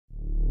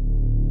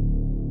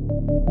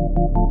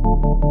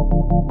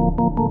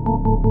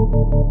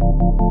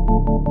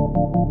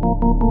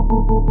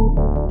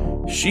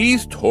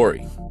She's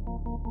Tori.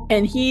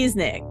 And he's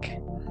Nick.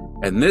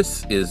 And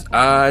this is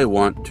I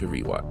Want to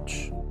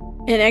Rewatch,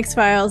 an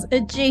X-Files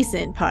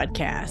adjacent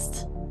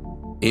podcast.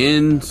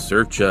 In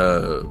search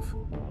of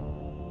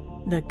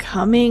the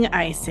coming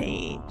Ice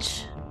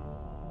Age.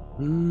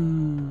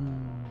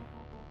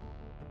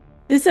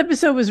 This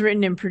episode was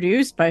written and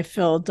produced by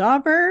Phil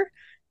Dauber.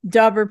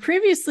 Dauber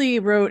previously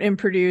wrote and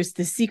produced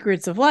The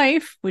Secrets of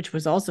Life, which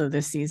was also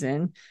this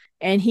season.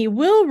 And he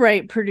will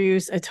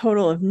produce a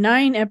total of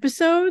 9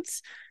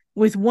 episodes,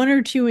 with 1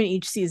 or 2 in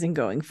each season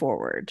going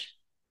forward.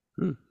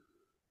 It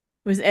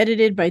was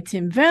edited by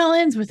Tim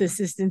Valens with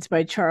assistance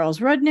by Charles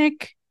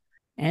Rudnick.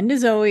 And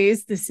as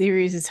always, the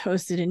series is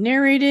hosted and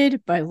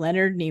narrated by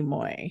Leonard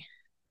Nimoy.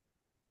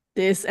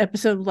 This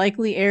episode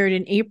likely aired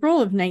in April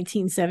of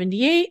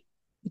 1978,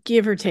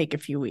 give or take a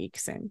few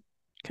weeks, and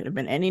could have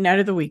been any night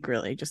of the week,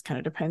 really. Just kind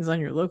of depends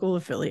on your local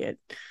affiliate.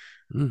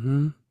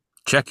 Mm-hmm.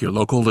 Check your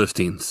local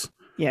listings.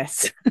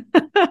 Yes.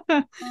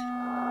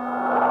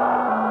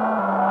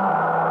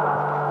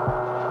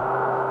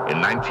 In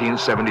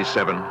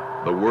 1977,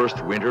 the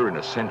worst winter in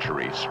a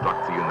century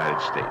struck the United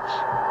States.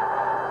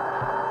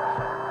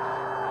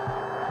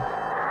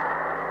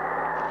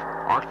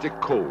 Arctic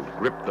cold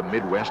gripped the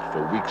Midwest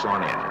for weeks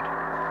on end.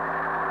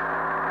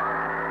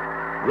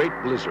 Great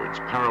blizzards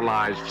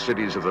paralyzed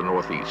cities of the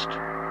Northeast.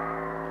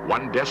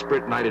 One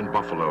desperate night in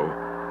Buffalo,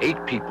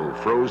 8 people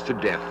froze to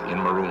death in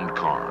marooned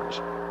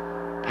cars.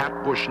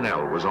 Pat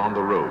Bushnell was on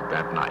the road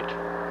that night.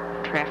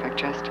 Traffic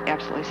just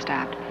absolutely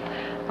stopped.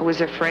 I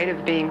was afraid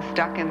of being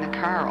stuck in the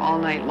car all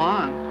night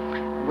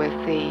long with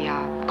the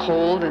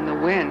cold and the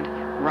wind,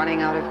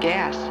 running out of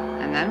gas.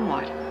 And then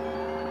what?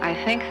 I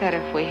think that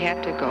if we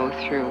had to go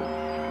through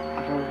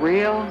a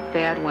real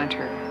bad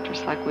winter,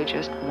 just like we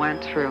just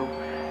went through,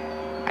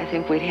 I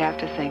think we'd have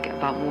to think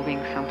about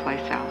moving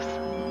someplace else.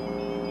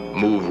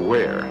 Move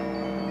where?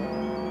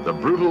 The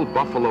brutal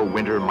Buffalo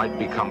winter might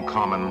become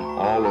common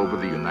all over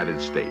the United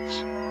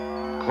States.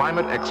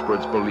 Climate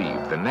experts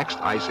believe the next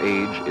ice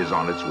age is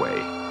on its way.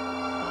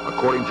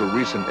 According to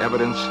recent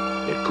evidence,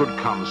 it could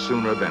come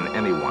sooner than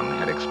anyone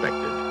had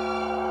expected.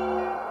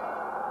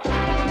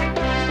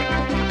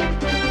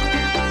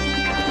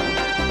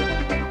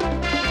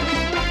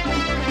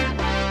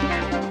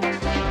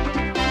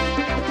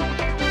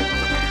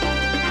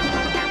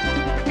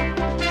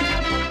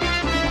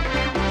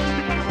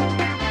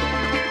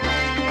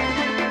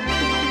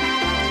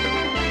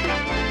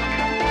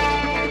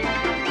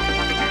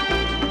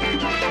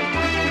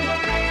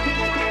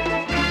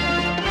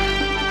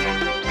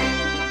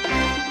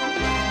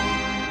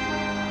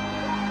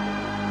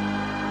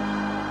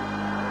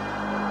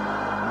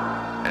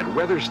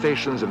 Weather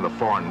stations in the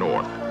far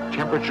north,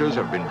 temperatures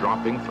have been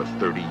dropping for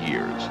 30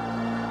 years.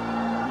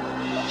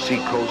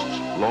 Seacoasts,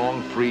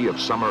 long free of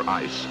summer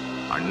ice,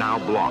 are now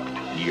blocked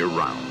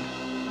year-round.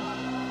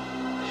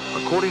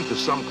 According to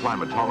some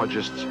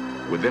climatologists,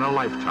 within a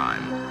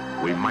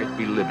lifetime, we might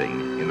be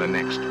living in the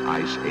next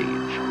ice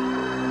age.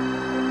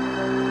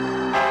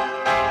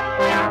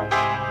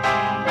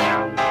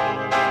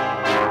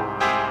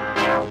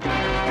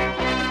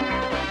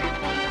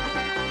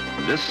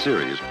 This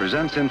series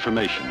presents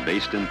information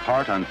based in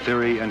part on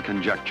theory and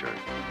conjecture.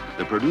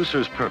 The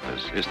producer's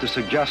purpose is to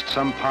suggest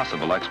some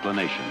possible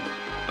explanations,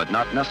 but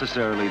not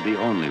necessarily the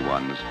only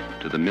ones,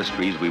 to the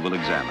mysteries we will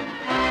examine.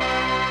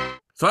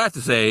 So I have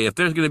to say, if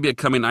there's going to be a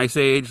coming ice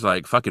age,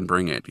 like, fucking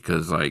bring it,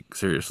 because, like,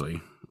 seriously,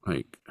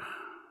 like...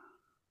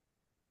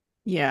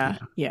 Yeah.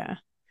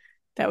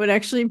 That would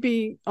actually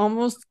be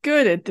almost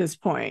good at this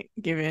point,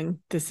 given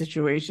the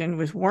situation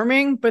with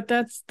warming, but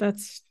that's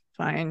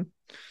fine.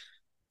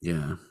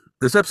 Yeah.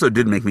 This episode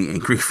did make me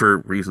angry for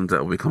reasons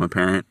that will become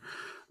apparent,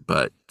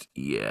 but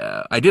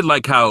yeah, I did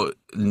like how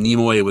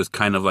Nimoy was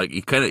kind of like,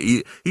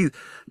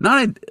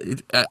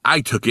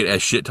 I took it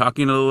as shit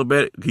talking a little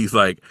bit. He's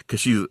like, cause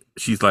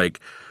she's like,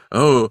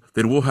 oh,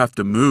 then we'll have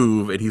to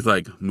move. And he's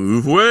like,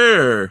 move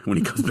where? When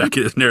he comes back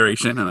in his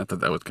narration. And I thought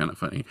that was kind of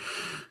funny.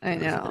 I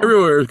know.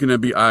 Everywhere is going to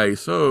be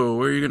ice. Oh,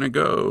 where are you going to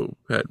go?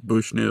 Pat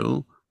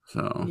Bushnell.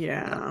 So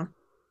yeah.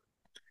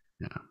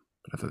 But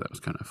I thought that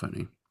was kind of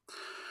funny.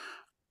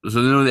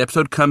 So then the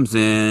episode comes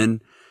in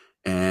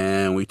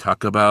and we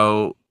talk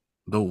about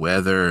the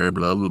weather,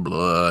 blah, blah,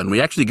 blah. And we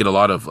actually get a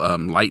lot of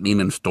lightning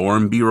and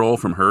storm B-roll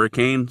from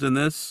hurricanes in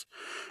this.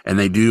 And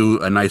they do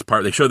a nice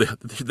part. They show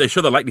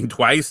the lightning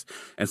twice.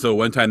 And so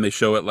one time they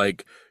show it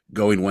like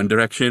going one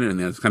direction, and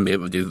then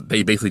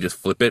they basically just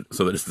flip it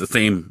so that it's the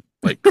same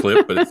like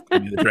clip, but it's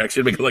in the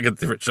direction, make it like a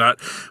different shot,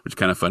 which is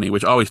kind of funny,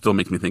 which always still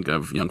makes me think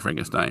of Young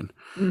Frankenstein.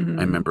 Mm-hmm.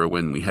 I remember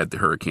when we had the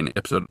hurricane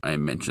episode, I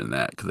mentioned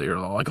that because they were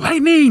all like,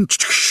 lightning!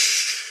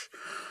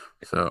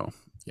 So,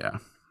 yeah,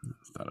 I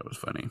thought it was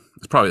funny.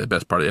 It's probably the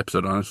best part of the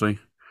episode, honestly.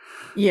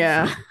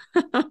 Yeah.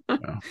 So,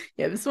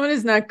 yeah, this one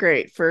is not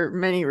great for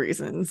many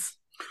reasons.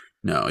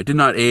 No, it did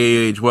not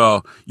age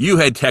well. You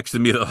had texted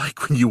me that,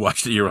 like, when you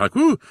watched it, you were like,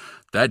 "Ooh,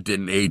 that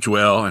didn't age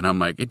well," and I'm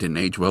like, "It didn't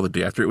age well the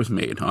day after it was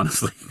made."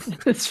 Honestly,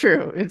 It's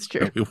true. It's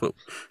true.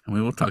 And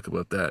we will talk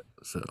about that.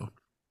 So,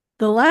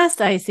 The last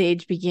ice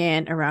age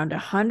began around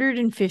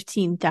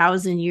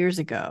 115,000 years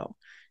ago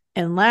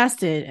and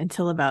lasted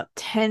until about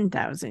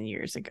 10,000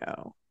 years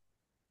ago.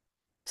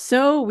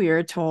 So we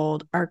are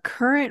told our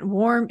current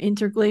warm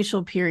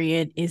interglacial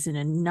period is an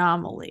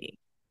anomaly.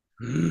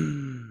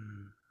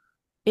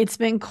 It's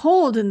been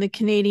cold in the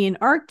Canadian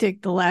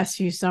Arctic the last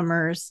few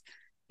summers,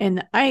 and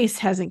the ice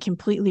hasn't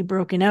completely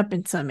broken up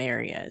in some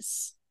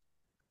areas.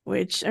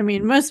 Which, I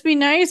mean, must be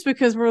nice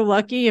because we're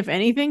lucky if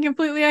anything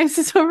completely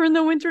ices over in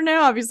the winter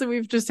now. Obviously,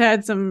 we've just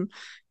had some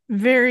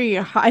very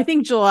hot, I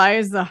think July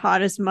is the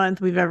hottest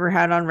month we've ever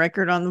had on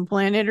record on the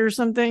planet or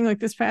something like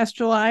this past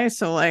July.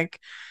 So, like,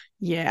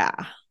 yeah.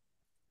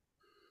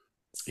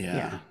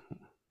 yeah.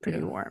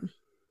 Pretty warm.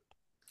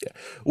 Yeah.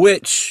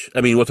 Which,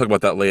 I mean, we'll talk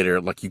about that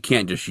later. Like, you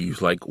can't just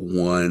use like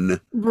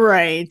one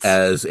right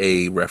as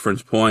a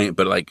reference point,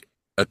 but like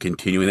a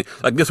continuing thing.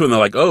 Like this one, they're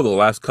like, oh, the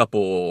last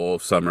couple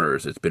of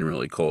summers, it's been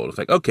really cold. It's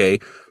like, okay,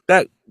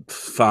 that's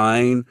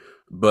fine.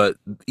 But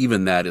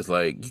even that is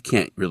like, you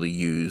can't really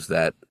use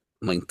that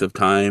length of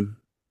time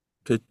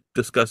to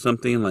discuss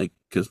something, like,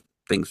 because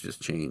things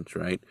just change,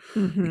 right?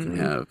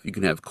 Mm-hmm. You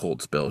can have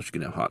cold spells, you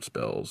can have hot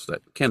spells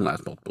that can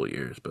last multiple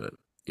years, but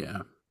yeah.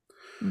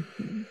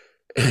 Mm-hmm.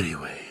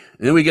 Anyway,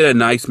 and then we get a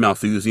nice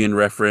Malthusian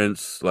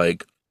reference,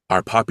 like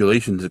our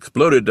population's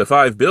exploded to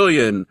 5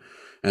 billion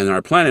and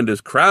our planet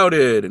is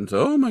crowded. And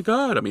so, oh my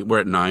God, I mean,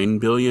 we're at 9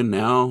 billion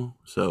now.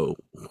 So,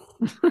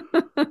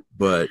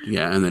 but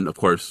yeah. And then of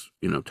course,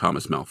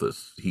 Thomas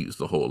Malthus, he's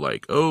the whole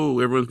like, oh,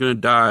 everyone's going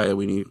to die.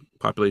 We need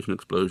population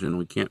explosion.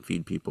 We can't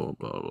feed people,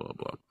 blah, blah,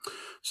 blah.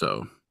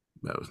 So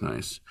that was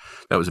nice.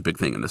 That was a big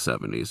thing in the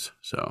 70s.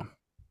 So.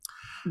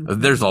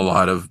 There's a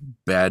lot of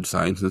bad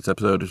signs in this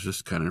episode. It's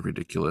just kind of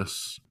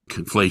ridiculous.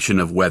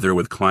 Conflation of weather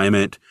with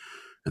climate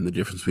and the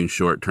difference between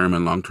short-term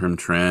and long-term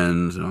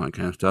trends and all that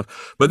kind of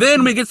stuff. But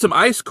then we get some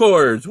ice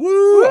cores.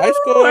 Woo! Ice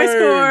cores! Ice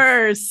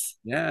cores!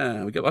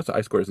 Yeah, we get lots of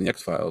ice cores in the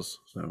X-Files.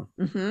 So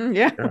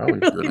yeah, they're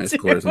always doing ice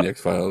cores in the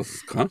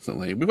X-Files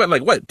constantly. We've got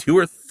like, what, 2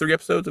 or 3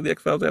 episodes of the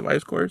X-Files that have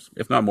ice cores,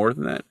 if not more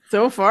than that.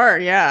 So far,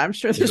 yeah. I'm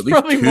sure there's at least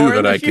probably 2 more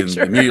that I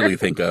future. can immediately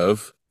think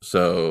of.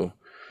 So,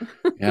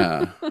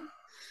 yeah.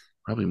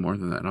 Probably more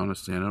than that,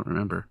 honestly. I don't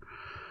remember.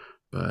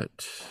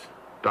 But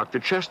Dr.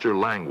 Chester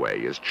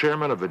Langway is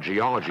chairman of the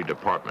geology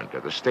department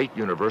at the State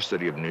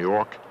University of New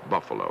York,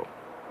 Buffalo.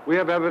 We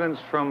have evidence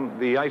from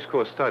the ice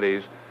core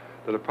studies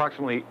that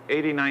approximately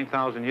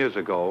 89,000 years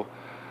ago,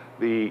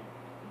 the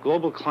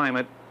global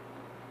climate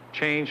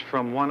changed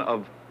from one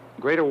of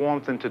greater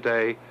warmth than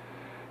today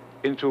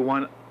into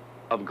one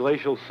of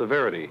glacial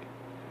severity.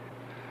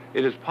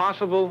 It is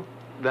possible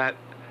that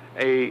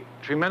a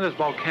tremendous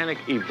volcanic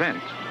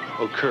event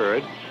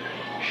occurred,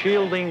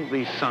 shielding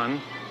the sun,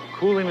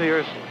 cooling the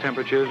Earth's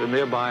temperatures, and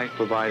thereby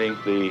providing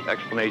the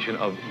explanation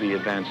of the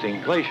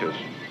advancing glaciers.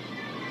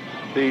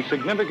 The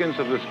significance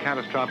of this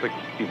catastrophic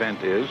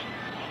event is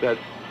that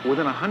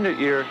within a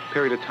 100-year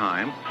period of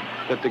time,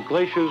 that the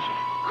glaciers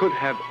could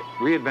have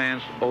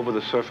re-advanced over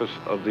the surface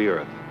of the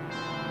Earth.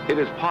 It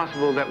is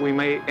possible that we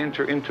may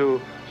enter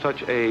into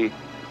such a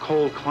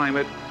cold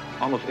climate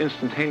almost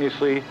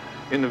instantaneously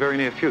in the very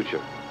near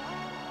future.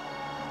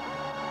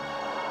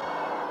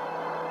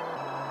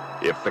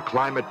 If the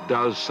climate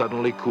does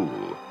suddenly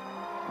cool,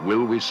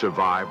 will we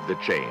survive the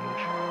change?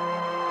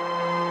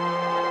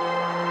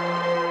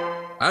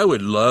 I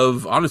would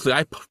love, honestly,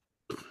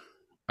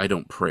 I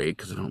don't pray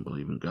because I don't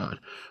believe in God,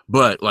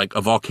 but like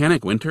a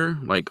volcanic winter,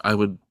 like I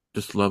would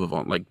just love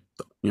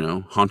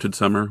haunted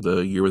summer, the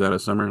year without a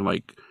summer.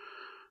 Like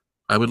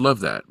I would love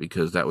that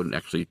because that would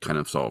actually kind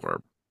of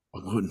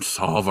wouldn't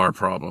solve our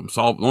problem.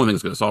 The only thing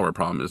that's going to solve our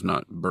problem is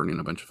not burning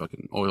a bunch of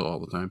fucking oil all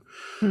the time.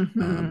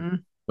 Mm-hmm.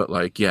 But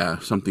like, yeah,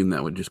 something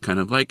that would just kind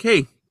of like,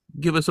 hey,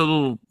 give us a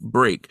little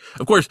break.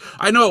 Of course,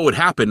 I know what would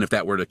happen if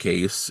that were the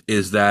case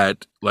is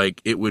that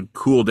like it would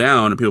cool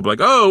down and people would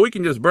be like, oh, we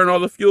can just burn all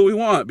the fuel we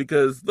want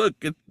because look,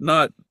 it's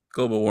not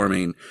global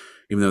warming,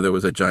 even though there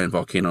was a giant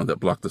volcano that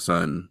blocked the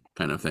sun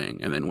kind of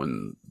thing. And then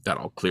when that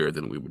all cleared,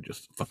 then we would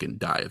just fucking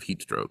die of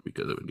heat stroke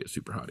because it would get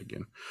super hot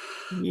again.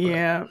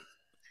 Yeah. But,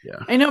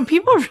 yeah. I know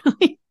people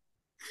really,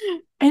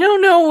 I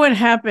don't know what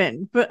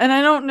happened, and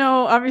I don't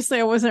know, obviously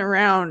I wasn't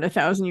around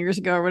 1,000 years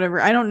ago or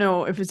whatever. I don't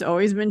know if it's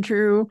always been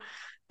true,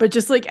 but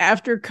just like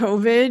after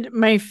COVID,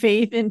 my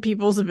faith in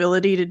people's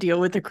ability to deal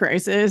with the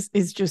crisis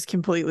is just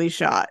completely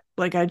shot.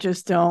 Like I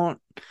just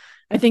don't,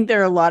 I think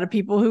there are a lot of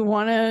people who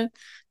want to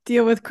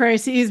deal with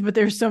crises, but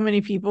there's so many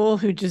people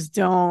who just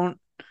don't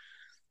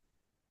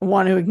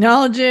want to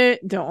acknowledge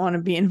it, don't want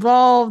to be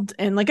involved.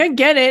 And like, I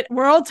get it.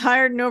 We're all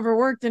tired and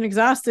overworked and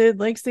exhausted.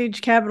 Late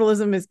stage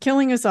capitalism is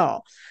killing us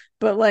all.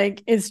 But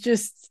like, it's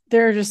just,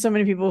 there are just so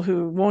many people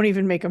who won't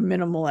even make a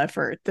minimal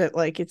effort that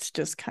like, it's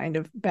just kind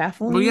of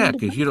baffling. Well, yeah,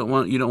 because you don't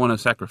want to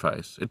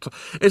sacrifice.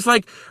 It's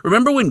like,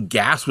 remember when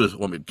gas was,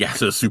 well, I mean,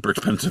 gas is super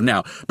expensive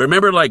now, but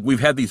remember like we've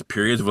had these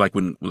periods of like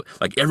when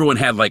like everyone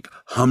had like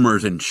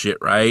Hummers and shit,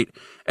 right?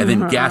 And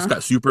then gas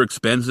got super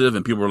expensive,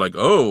 and people were like,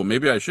 "Oh,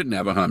 maybe I shouldn't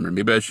have a Hummer.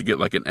 Maybe I should get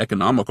like an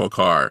economical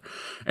car."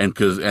 And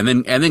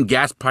then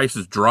gas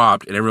prices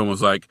dropped, and everyone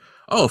was like,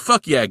 "Oh,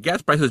 fuck yeah,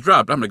 gas prices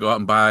dropped. I'm gonna go out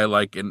and buy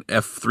like an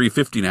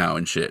F-350 now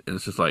and shit." And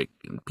it's just like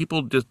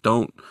people just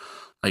don't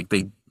like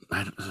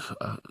I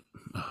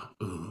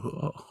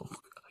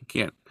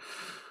can't.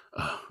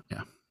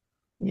 Yeah.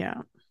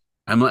 Yeah.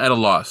 I'm at a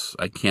loss.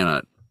 I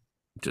cannot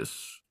just.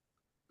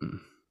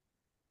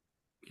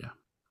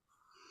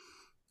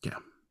 Yeah.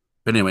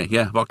 But anyway,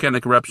 yeah,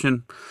 volcanic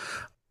eruption.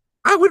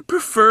 I would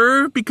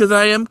prefer, because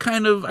I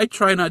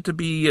try not to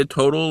be a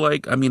total,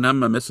 like, I mean,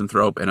 I'm a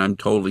misanthrope and I'm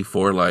totally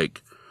for,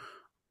 like,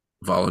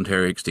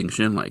 voluntary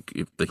extinction. Like,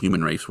 if the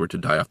human race were to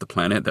die off the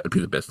planet, that would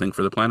be the best thing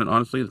for the planet,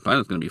 honestly. The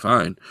planet's going to be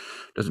fine.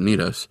 Doesn't need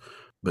us.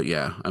 But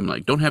yeah, I'm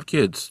like, don't have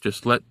kids.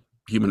 Just let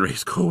human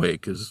race go away,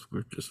 because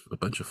we're just a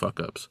bunch of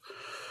fuck-ups.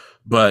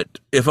 But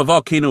if a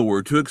volcano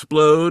were to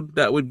explode,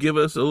 that would give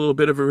us a little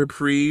bit of a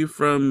reprieve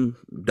from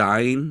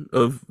dying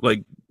of,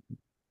 like,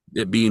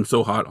 it being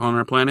so hot on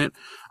our planet.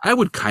 I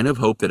would kind of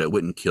hope that it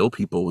wouldn't kill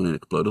people when it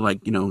exploded,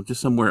 like,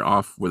 just somewhere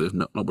off where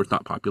where it's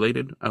not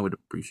populated. I would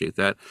appreciate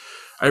that.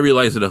 I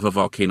realize that if a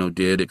volcano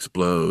did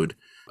explode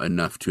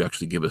enough to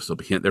actually give us a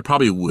hint, there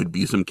probably would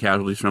be some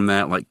casualties from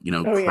that, like,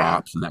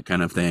 crops and that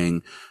kind of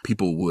thing.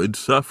 People would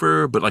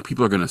suffer, but like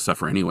people are going to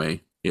suffer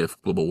anyway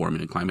if global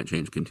warming and climate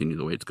change continue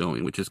the way it's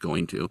going, which is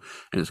going to,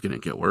 and it's going to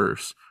get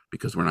worse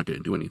because we're not going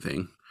to do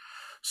anything.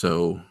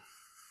 So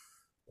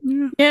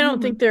yeah, I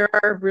don't think there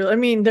are I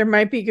mean, there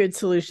might be good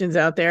solutions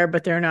out there,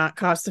 but they're not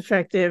cost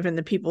effective, and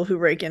the people who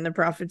rake in the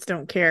profits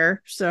don't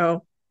care.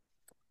 So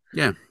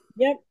yeah.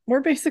 Yep,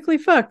 we're basically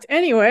fucked.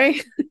 Anyway.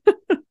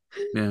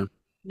 Yeah.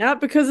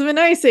 Not because of an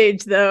ice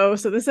age, though.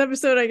 So this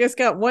episode, I guess,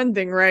 got one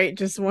thing right,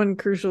 just one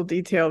crucial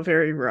detail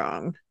very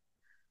wrong.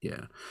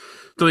 Yeah.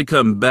 So we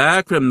come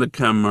back from the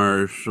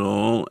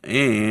commercial,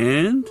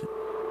 and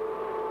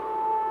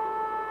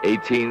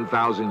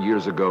 18,000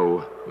 years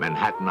ago,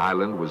 Manhattan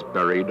Island was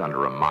buried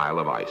under a mile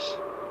of ice.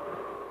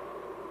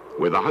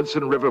 Where the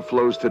Hudson River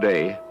flows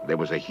today, there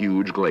was a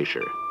huge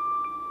glacier.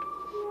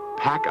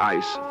 Pack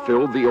ice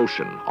filled the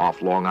ocean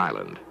off Long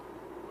Island.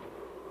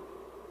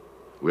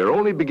 We're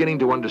only beginning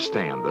to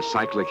understand the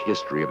cyclic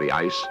history of the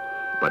ice,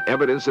 but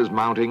evidence is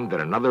mounting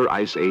that another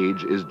ice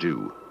age is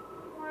due.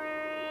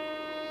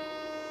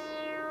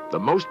 The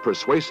most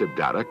persuasive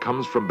data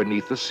comes from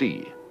beneath the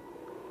sea.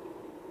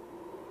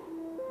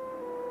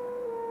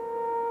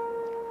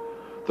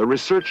 The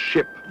research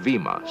ship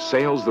Vima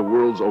sails the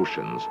world's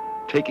oceans,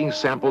 taking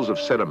samples of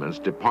sediments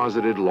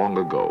deposited long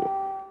ago.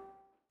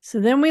 So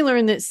then we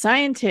learn that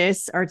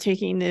scientists are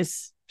taking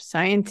this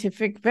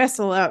scientific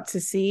vessel out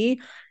to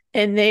sea,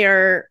 and they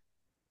are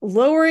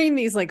lowering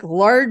these like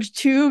large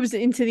tubes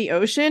into the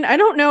ocean. I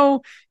don't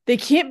know. They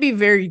can't be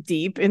very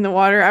deep in the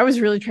water. I was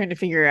really trying to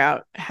figure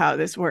out how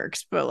this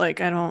works, but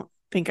like, I don't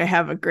think I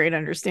have a great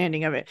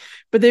understanding of it.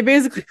 But they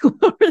basically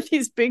lower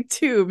these big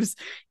tubes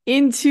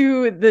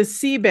into the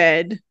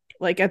seabed,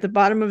 like at the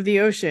bottom of the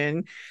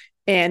ocean,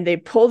 and they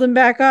pull them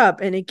back up,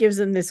 and it gives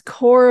them this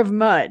core of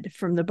mud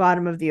from the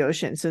bottom of the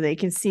ocean, so they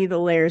can see the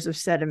layers of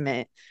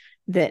sediment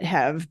that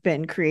have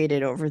been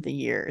created over the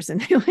years.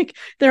 And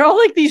they're all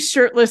like these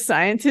shirtless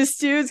scientist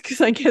dudes,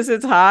 because I guess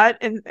it's hot,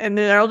 and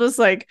they're all just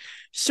like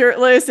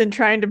shirtless and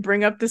trying to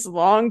bring up this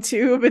long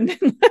tube and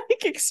then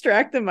like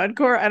extract the mud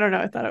core. I don't know.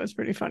 I thought it was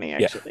pretty funny,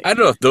 actually. Yeah, I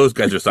don't know if those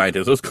guys are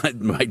scientists. Those guys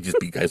might just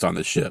be guys on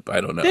the ship. I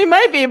don't know. They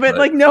might be, but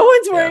like no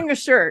one's wearing a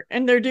shirt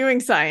and they're doing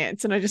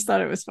science, and I just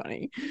thought it was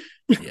funny.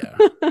 Yeah.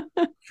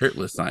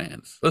 Shirtless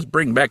science. Let's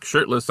bring back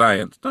shirtless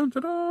science. Dun,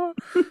 dun, dun.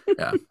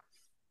 Yeah.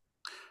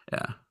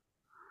 Yeah.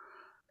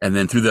 And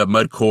then through the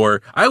mud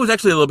core, I was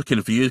actually a little bit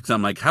confused, because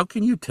I'm like, how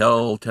can you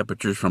tell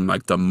temperatures from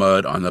like the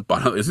mud on the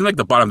bottom? It seems like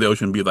the bottom of the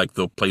ocean would be like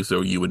the place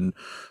where you would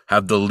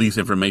have the least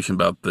information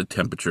about the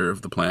temperature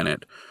of the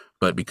planet.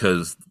 But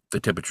because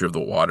the temperature of the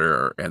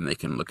water, and they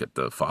can look at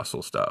the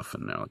fossil stuff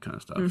and all that kind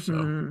of stuff.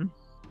 Mm-hmm. So,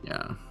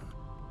 yeah.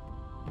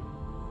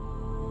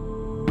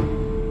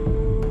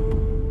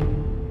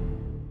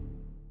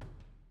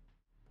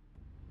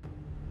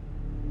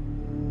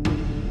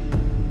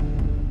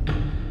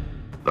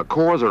 The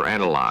cores are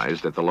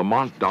analyzed at the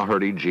Lamont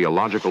Doherty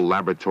Geological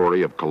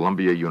Laboratory of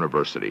Columbia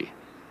University.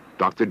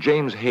 Dr.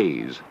 James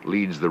Hayes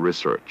leads the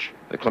research.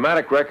 The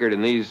climatic record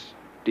in these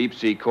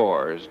deep-sea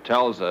cores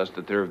tells us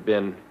that there have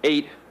been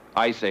 8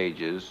 ice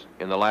ages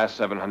in the last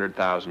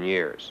 700,000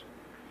 years.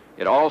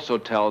 It also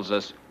tells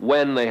us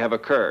when they have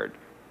occurred.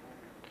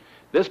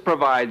 This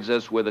provides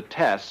us with a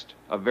test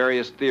of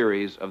various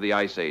theories of the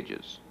ice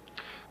ages.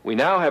 We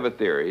now have a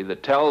theory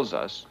that tells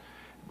us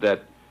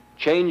that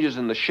changes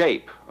in the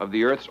shape of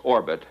the Earth's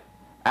orbit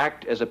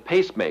act as a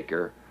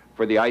pacemaker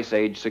for the ice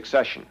age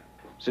succession.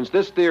 Since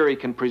this theory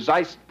can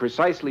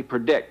precisely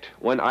predict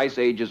when ice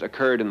ages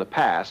occurred in the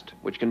past,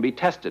 which can be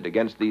tested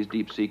against these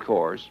deep-sea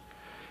cores,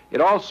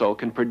 it also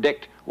can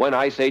predict when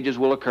ice ages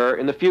will occur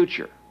in the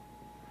future.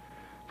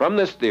 From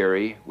this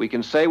theory, we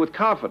can say with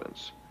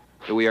confidence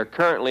that we are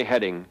currently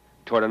heading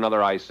toward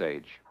another ice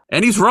age.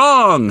 And he's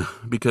wrong,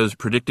 because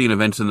predicting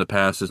events in the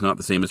past is not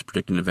the same as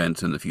predicting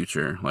events in the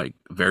future. Like,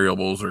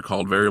 variables are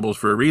called variables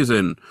for a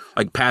reason.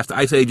 Like, past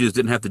ice ages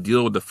didn't have to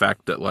deal with the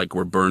fact that, like,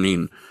 we're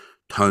burning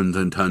tons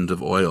and tons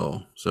of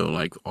oil. So,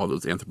 like, all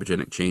those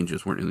anthropogenic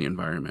changes weren't in the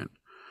environment.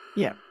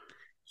 Yeah.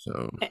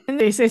 So. And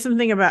they say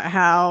something about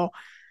how,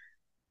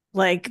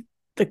 like,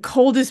 the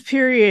coldest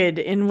period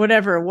in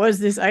whatever was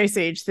this ice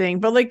age thing.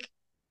 But, like,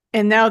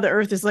 and now the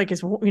earth is like,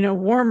 it's, you know,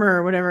 warmer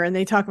or whatever. And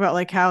they talk about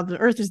like how the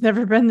earth has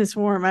never been this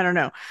warm. I don't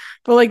know.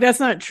 But like, that's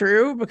not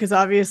true, because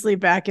obviously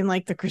back in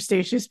like the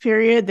Cretaceous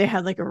period, they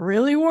had like a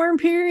really warm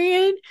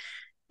period.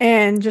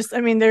 And just,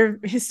 I mean, they're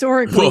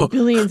historically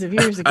billions of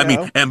years ago. I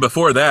mean, and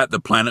before that, the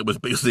planet was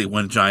basically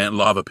one giant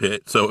lava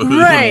pit. So it was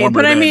right. warmer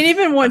But I then. mean,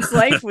 even once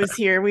life was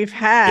here, we've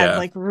had Yeah.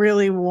 like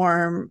really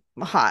warm,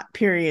 hot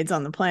periods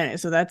on the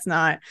planet. So that's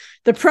not,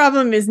 the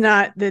problem is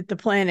not that the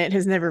planet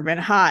has never been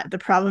hot. The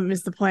problem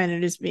is the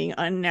planet is being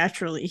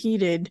unnaturally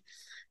heated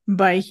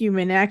by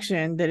human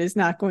action that is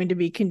not going to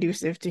be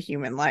conducive to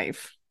human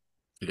life.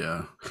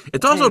 Yeah.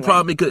 It's also a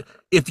problem because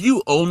if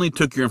you only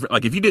took your,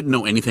 like, if you didn't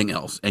know anything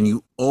else and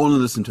you only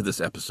listened to this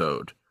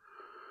episode,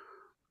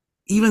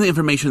 even the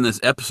information in this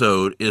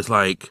episode is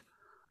like,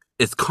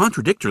 it's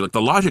contradictory. Like,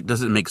 the logic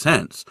doesn't make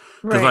sense.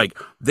 Because, like,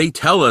 they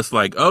tell us,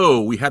 like, oh,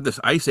 we had this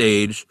ice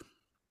age,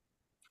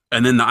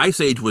 and then the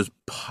ice age was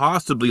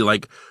possibly,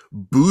 like,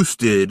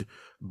 boosted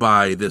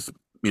by this,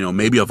 you know,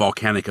 maybe a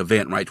volcanic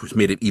event, right, which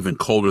made it even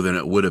colder than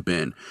it would have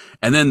been.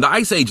 And then the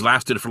ice age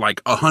lasted for,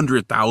 like,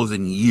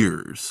 100,000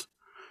 years.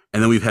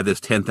 And then we've had this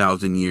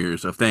 10,000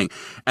 years of thing.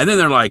 And then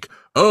they're like,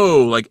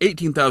 oh, like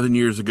 18,000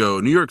 years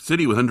ago, New York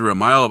City was under a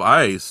mile of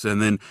ice.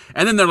 And then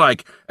they're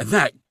like, and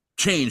that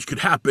change could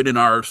happen in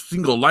our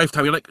single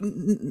lifetime. You're like,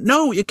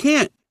 no, you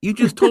can't. You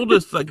just told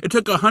us, like, it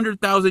took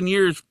 100,000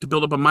 years to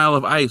build up a mile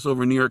of ice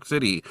over New York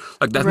City.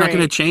 Like, that's not going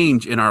to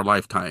change in our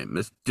lifetime.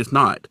 It's just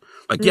not.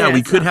 Like, yeah,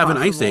 we could have an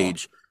ice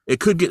age. It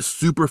could get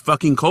super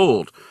fucking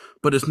cold.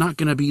 But it's not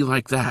going to be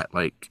like that.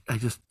 Like, it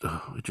just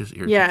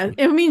irritates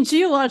me. I mean,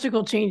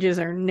 geological changes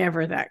are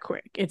never that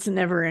quick. It's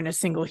never in a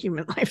single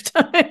human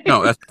lifetime.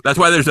 No, that's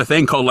why there's a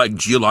thing called, like,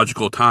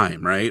 geological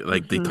time, right?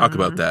 Like, they talk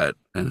about that.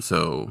 And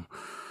so,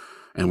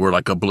 and we're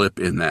like a blip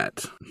in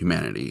that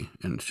humanity.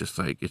 And it's just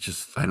like,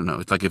 I don't know.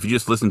 It's like, if you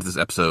just listen to this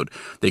episode,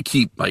 they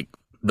keep, like,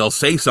 they'll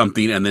say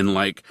something and then,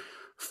 like,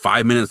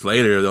 5 minutes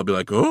later, they'll be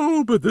like,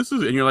 oh, but this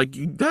is, and you're like,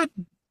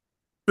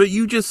 but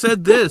you just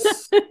said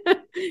this.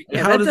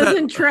 Yeah, that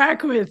doesn't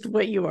track with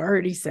what you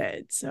already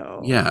said.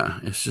 So yeah,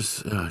 it's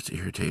just it's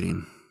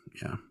irritating.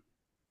 Yeah.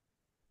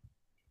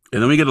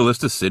 And then we get a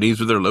list of cities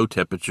with their low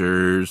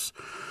temperatures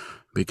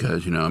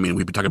because, you know, I mean,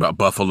 we've been talking about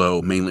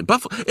Buffalo mainly.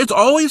 Buffalo, it's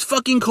always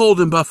fucking cold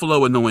in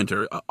Buffalo in the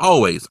winter.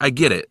 Always. I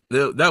get it.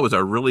 That was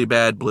a really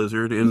bad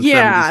blizzard in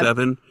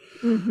 77.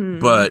 Mm-hmm.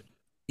 But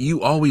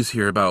you always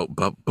hear about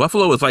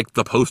Buffalo is like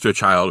the poster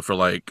child for,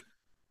 like,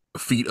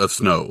 feet of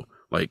snow,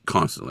 like,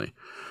 constantly.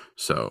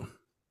 So,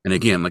 and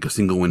again, like, a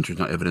single winter is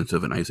not evidence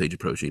of an ice age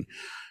approaching.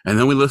 And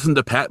then we listen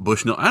to Pat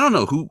Bushnell. I don't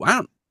know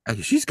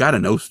she's got to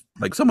know,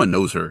 like, someone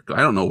knows her. I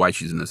don't know why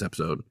she's in this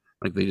episode.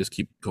 Like, they just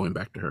keep going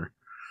back to her.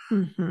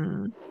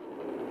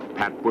 Mm-hmm.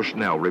 Pat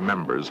Bushnell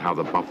remembers how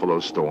the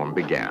Buffalo storm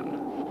began.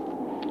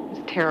 It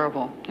was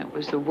terrible. It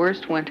was the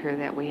worst winter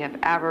that we have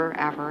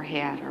ever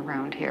had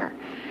around here.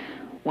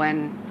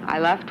 When I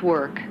left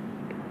work,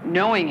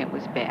 knowing it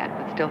was bad,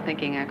 but still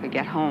thinking I could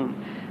get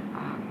home,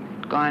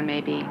 gone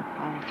maybe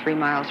 3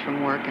 miles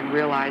from work and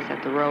realized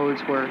that the roads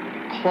were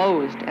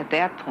closed at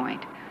that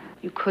point.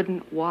 You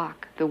couldn't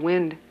walk. The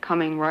wind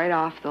coming right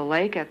off the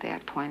lake at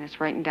that point,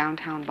 it's right in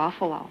downtown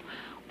Buffalo,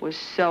 was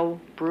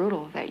so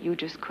brutal that you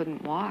just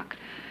couldn't walk.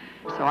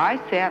 So I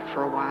sat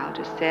for a while,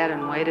 just sat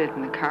and waited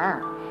in the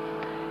car,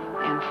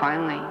 and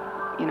finally,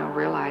 you know,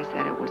 realized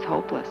that it was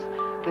hopeless.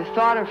 The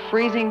thought of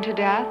freezing to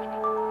death,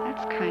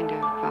 that's kind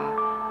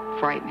of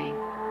frightening.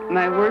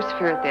 My worst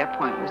fear at that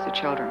point was the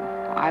children.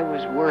 I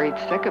was worried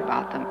sick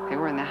about them. They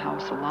were in the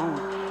house alone.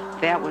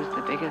 That was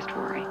the biggest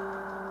worry.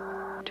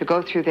 To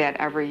go through that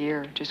every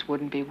year just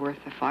wouldn't be worth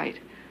the fight.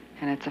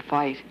 And it's a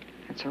fight.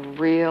 It's a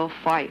real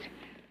fight.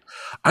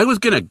 I was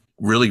going to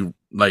really,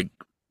 like,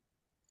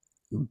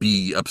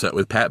 be upset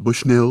with Pat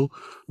Bushnell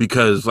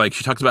because, like,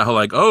 she talks about how,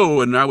 like, oh,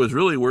 and I was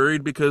really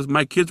worried because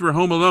my kids were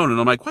home alone. And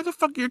I'm like, why the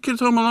fuck are your kids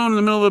home alone in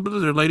the middle of a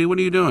blizzard, lady? What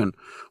are you doing?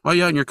 Why are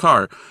you out in your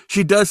car?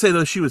 She does say,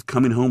 though, she was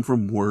coming home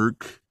from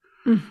work.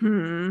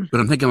 Mm-hmm. But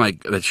I'm thinking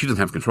like that she doesn't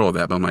have control of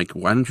that. But I'm like,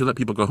 why don't you let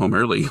people go home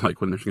early? Like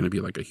when there's going to be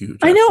like a huge.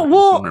 I know.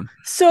 Well, storm.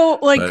 so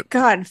like, But,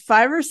 God,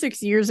 5 or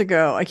 6 years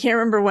ago, I can't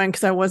remember when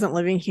because I wasn't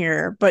living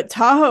here, but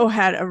Tahoe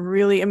had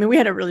we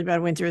had a really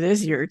bad winter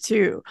this year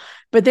too,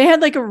 but they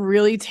had like a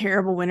really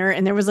terrible winter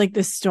and there was like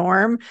this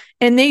storm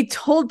and they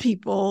told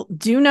people,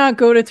 do not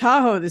go to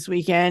Tahoe this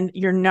weekend.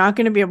 You're not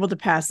going to be able to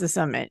pass the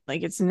summit.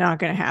 Like it's not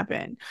going to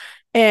happen.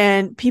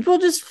 And people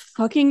just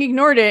fucking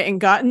ignored it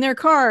and got in their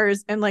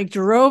cars and like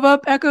drove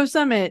up Echo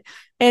Summit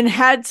and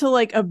had to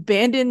like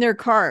abandon their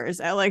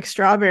cars at like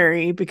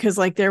Strawberry because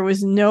like there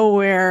was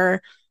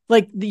nowhere,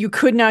 like you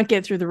could not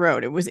get through the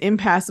road. It was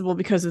impassable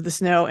because of the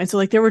snow. And so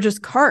like there were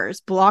just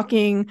cars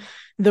blocking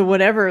the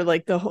whatever,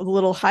 like the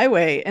little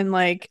highway, and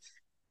like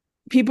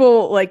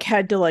people like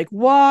had to like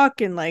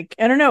walk and like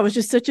I don't know, it was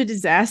just such a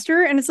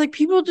disaster. And it's like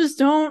people just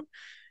don't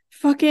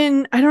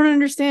fucking, I don't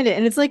understand it.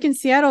 And it's like in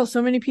Seattle,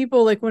 so many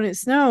people like when it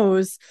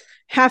snows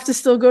have to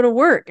still go to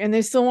work and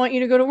they still want you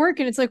to go to work.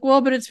 And it's like,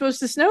 well, but it's supposed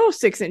to snow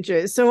 6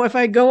 inches. So if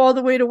I go all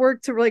the way to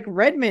work to like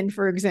Redmond,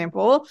 for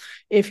example,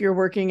 if you're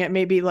working at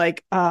maybe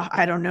like,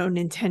 I don't know,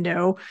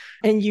 Nintendo,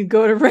 and you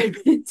go to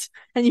Redmond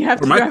and you have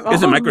to drive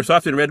is it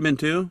Microsoft in Redmond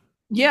too?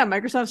 Yeah,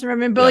 Microsoft's in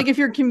Redmond. But like if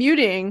you're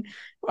commuting,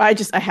 I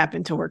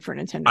happen to work for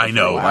Nintendo. I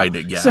know. I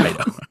did. Yeah, so, I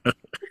know.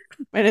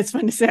 And it's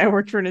fun to say I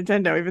worked for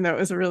Nintendo, even though it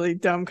was a really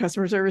dumb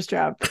customer service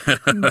job.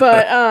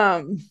 But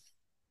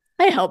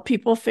I help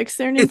people fix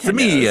their Nintendos it's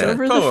me,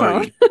 over Tori. the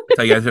phone.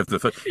 So you guys have to,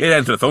 it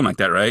answers the phone like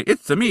that, right?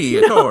 It's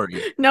me,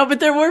 Tori. No, but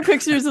there were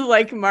pictures of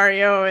like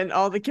Mario and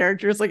all the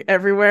characters like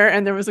everywhere,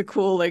 and there was a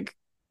cool like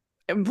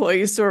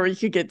employee store where you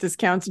could get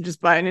discounts and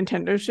just buy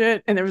Nintendo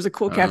shit. And there was a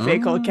cool cafe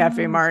called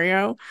Cafe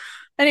Mario.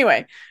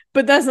 Anyway,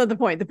 but that's not the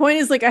point. The point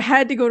is like I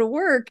had to go to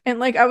work and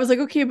like I was like,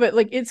 okay, but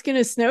like it's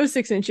gonna snow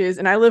 6 inches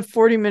and I live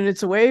 40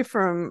 minutes away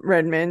from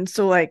Redmond.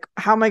 So like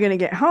how am I gonna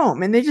get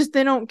home? And they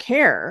don't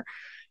care.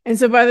 And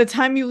so by the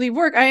time you leave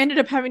work, I ended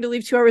up having to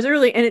leave 2 hours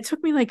early. And it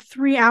took me like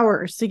 3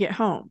 hours to get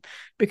home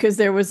because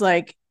there was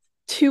like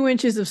 2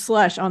 inches of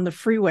slush on the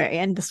freeway.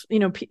 And this, you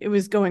know, it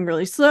was going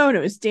really slow and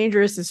it was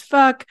dangerous as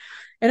fuck.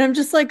 And I'm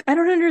just like, I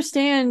don't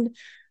understand.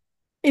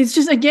 It's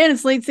just, again,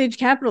 it's late stage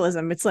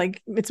capitalism. It's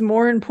like, it's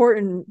more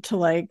important to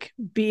like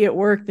be at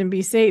work than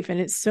be safe. And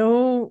it's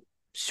so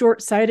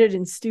short-sighted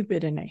and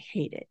stupid. And I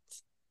hate it.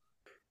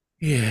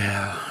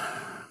 Yeah.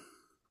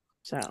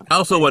 So I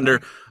also wonder,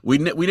 we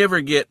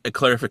never get a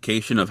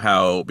clarification of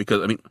how,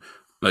 because I mean,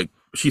 like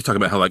she's talking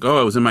about how like, oh,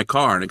 I was in my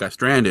car and it got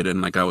stranded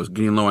and like I was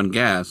getting low on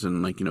gas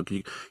and like, you know,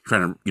 you're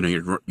trying to, you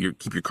know, you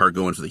keep your car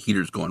going so the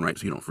heater's going right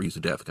so you don't freeze to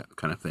death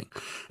kind of thing.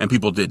 And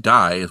people did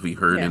die, as we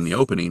heard in the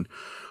opening.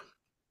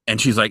 And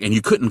she's like, and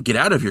you couldn't get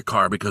out of your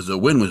car because the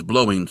wind was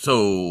blowing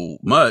so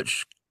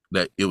much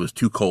that it was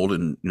too cold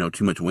and, you know,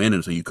 too much wind.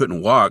 And so you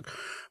couldn't walk.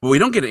 But we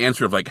don't get an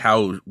answer of like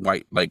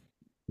like,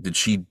 did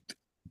she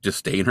just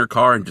stay in her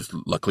car and just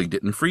luckily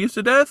didn't freeze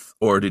to death?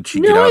 Or did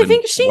she get out I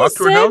think she walk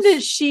to her house?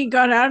 that she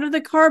got out of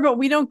the car, but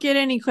we don't get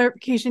any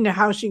clarification to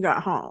how she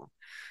got home.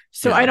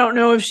 So I don't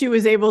know if she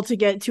was able to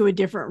get to a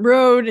different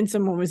road and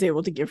someone was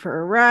able to give her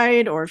a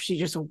ride, or if she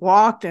just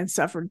walked and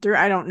suffered through.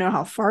 I don't know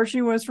how far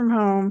she was from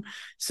home.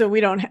 So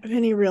we don't have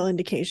any real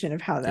indication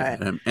of how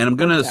that. And I'm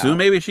going to assume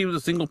maybe she was a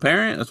single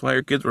parent. That's why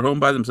her kids were home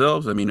by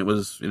themselves. I mean, it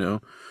was, you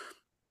know,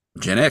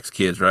 Gen X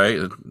kids, right?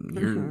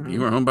 You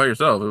were home by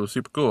yourself. It was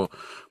super cool.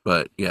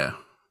 But yeah.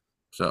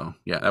 So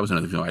yeah, that was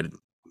another thing I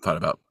thought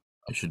about.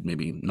 I should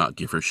maybe not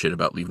give her shit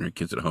about leaving her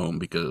kids at home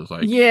because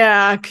like,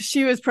 yeah, because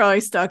she was probably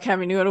stuck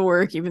having to go to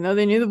work, even though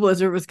they knew the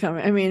blizzard was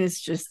coming. I mean,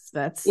 it's just,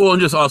 that's. Well,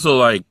 and just also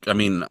like, I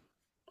mean,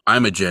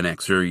 I'm a Gen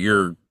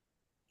Xer.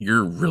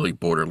 You're really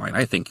borderline.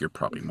 I think you're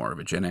probably more of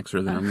a Gen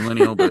Xer than a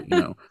millennial, but you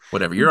know,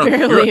 whatever. You're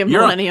barely a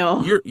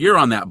millennial. You're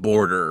on that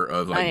border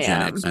of like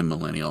Gen X and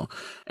millennial,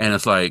 and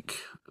it's like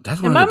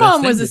that's one. And of the my best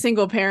mom was things. a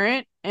single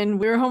parent, and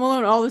we were home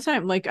alone all the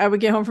time. Like I would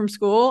get home from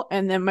school,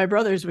 and then my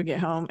brothers would get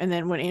home, and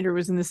then when Andrew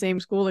was in the same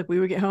school, like we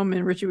would get home,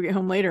 and Richie would get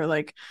home later.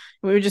 Like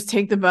we would just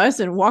take the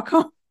bus and walk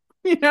home.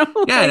 You know? Yeah,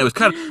 like, and it was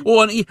kind of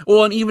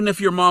and even if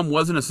your mom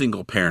wasn't a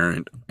single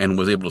parent and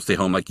was able to stay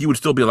home, like you would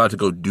still be allowed to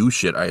go do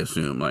shit. I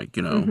assume, like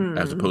you know,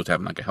 as opposed to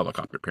having like a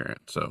helicopter parent.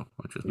 So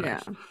which is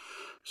nice. Yeah.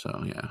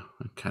 So yeah,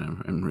 I kind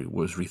of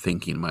was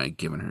rethinking my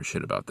giving her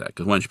shit about that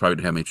because one, she probably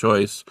didn't have any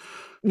choice.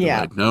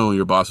 Yeah. Like, no,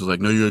 your boss was like,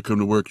 no, you gotta come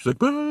to work. She's like,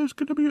 but it's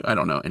gonna be. I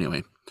don't know.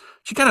 Anyway,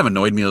 she kind of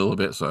annoyed me a little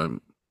bit, so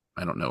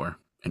I don't know her.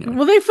 Anyway.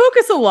 Well, they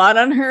focus a lot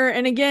on her,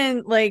 and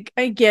again, like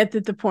I get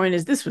that the point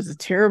is this was a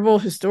terrible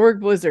historic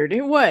blizzard.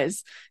 It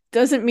was.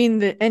 Doesn't mean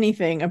that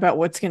anything about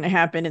what's going to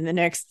happen in the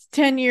next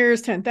 10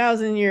 years,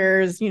 10,000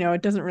 years. You know,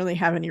 it doesn't really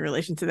have any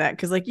relation to that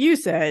because, like you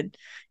said,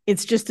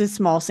 it's just a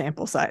small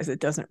sample size.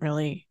 It doesn't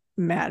really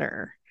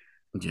matter.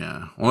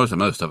 Yeah. Well, there's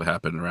some other stuff that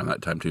happened around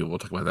that time too. We'll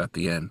talk about that at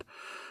the end.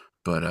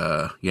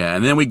 But yeah,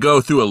 and then we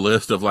go through a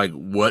list of like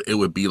what it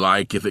would be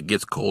like if it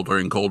gets colder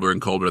and colder and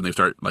colder, and they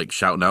start like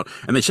shouting out,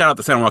 and they shout out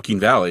the San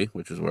Joaquin Valley,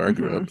 which is where I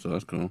grew up, so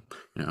that's cool,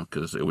 you know,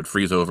 because it would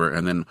freeze over,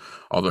 and then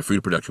all the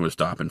food production would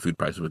stop, and food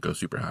prices would go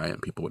super high,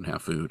 and people wouldn't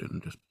have food,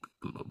 and just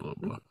blah blah blah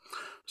blah.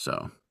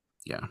 So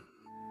Yeah.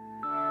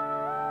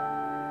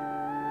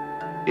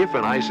 If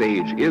an ice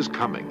age is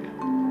coming,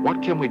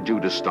 what can we do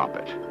to stop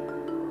it?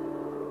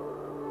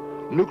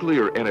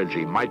 Nuclear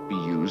energy might be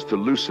used to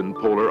loosen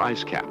polar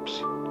ice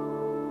caps.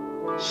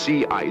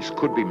 Sea ice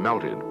could be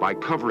melted by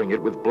covering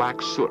it with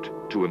black soot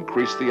to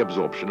increase the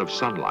absorption of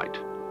sunlight.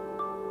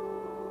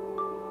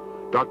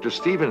 Dr.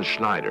 Steven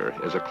Schneider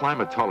is a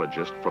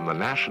climatologist from the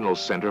National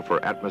Center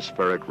for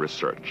Atmospheric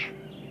Research.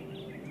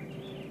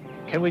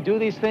 Can we do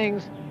these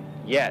things?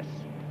 Yes.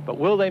 But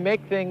will they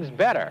make things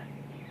better?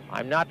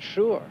 I'm not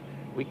sure.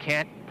 We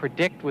can't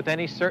predict with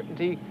any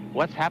certainty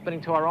what's happening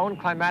to our own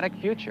climatic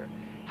future.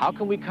 How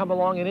can we come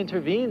along and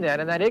intervene then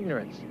in that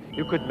ignorance?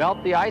 You could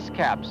melt the ice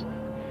caps.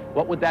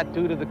 What would that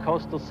do to the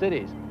coastal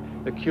cities?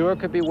 The cure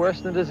could be worse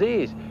than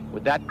disease.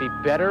 Would that be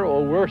better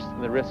or worse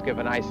than the risk of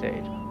an ice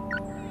age?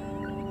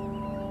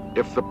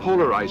 If the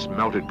polar ice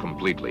melted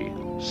completely,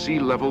 sea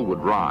level would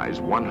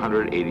rise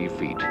 180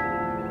 feet.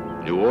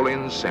 New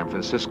Orleans, San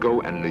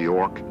Francisco, and New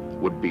York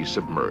would be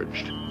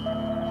submerged.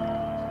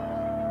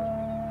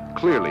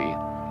 Clearly,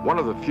 one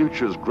of the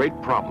future's great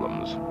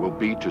problems will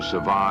be to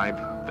survive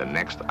the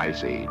next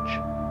ice age.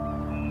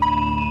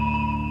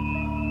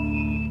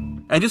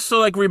 And just so,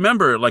 like,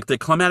 remember, like, the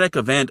climatic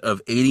event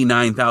of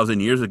 89,000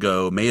 years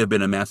ago may have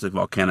been a massive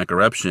volcanic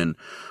eruption.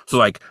 So,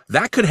 like,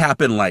 that could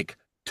happen, like,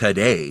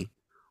 today,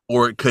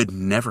 or it could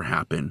never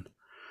happen.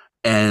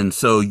 And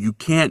so you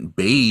can't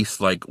base,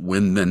 like,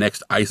 when the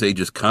next ice age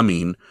is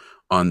coming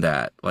on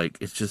that. Like,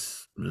 it's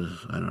just,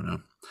 I don't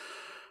know.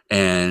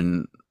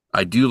 And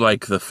I do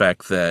like the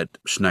fact that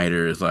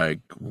Schneider is like,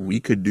 we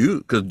could do,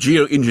 because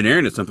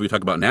geoengineering is something we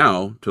talk about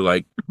now to,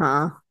 like,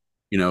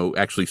 you know,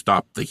 actually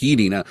stop the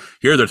heating.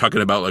 Here they're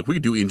talking about, like, we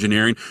do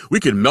engineering. We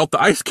can melt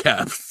the ice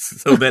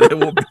caps so that it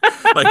will be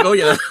like, oh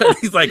yeah.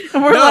 He's like,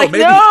 and we're no, like,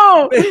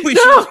 maybe we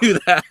should do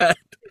that.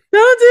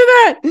 Don't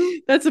do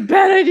that. That's a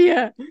bad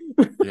idea.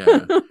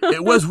 Yeah.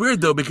 It was weird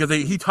though, because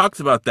he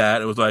talks about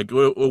that. It was like,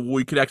 well,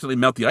 we could actually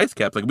melt the ice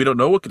caps. Like, we don't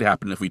know what could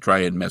happen if we try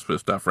and mess with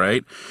stuff,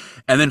 right?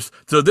 And then,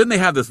 so then they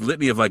have this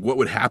litany of, like, what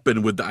would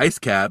happen with the ice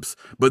caps,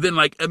 but then,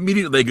 like,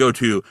 immediately they go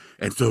to,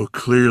 and so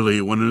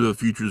clearly one of the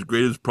future's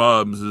greatest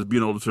problems is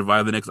being able to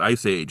survive the next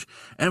ice age.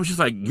 And it was just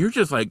like, you're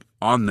just, like,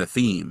 on the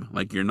theme.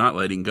 Like, you're not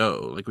letting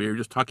go. Like, we were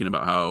just talking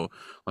about how,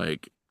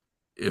 like,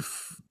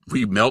 if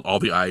we melt all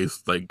the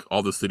ice, like,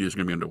 all the cities are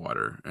going to be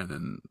underwater. And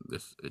then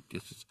it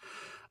just,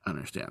 I don't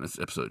understand. This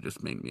episode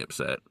just made me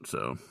upset.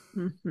 So,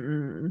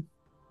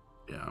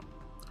 yeah.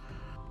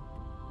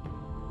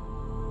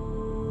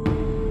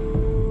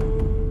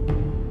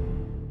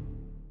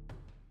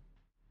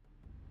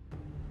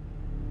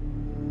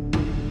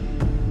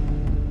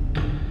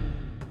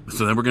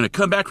 So then we're going to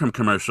come back from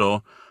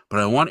commercial, but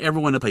I want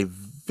everyone to pay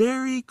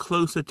very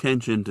close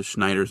attention to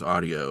Schneider's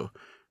audio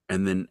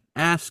and then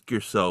ask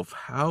yourself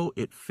how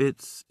it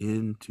fits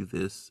into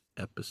this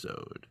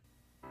episode.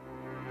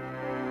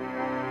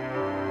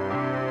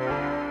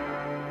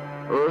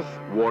 Earth,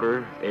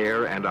 water,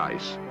 air, and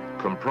ice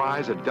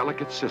comprise a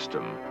delicate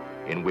system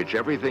in which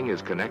everything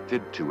is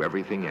connected to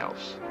everything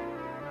else.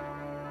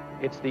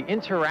 It's the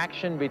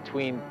interaction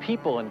between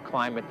people and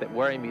climate that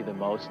worry me the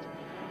most,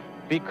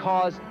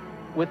 because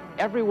with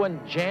everyone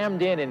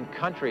jammed in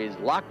countries,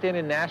 locked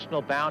in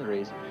national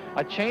boundaries,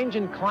 a change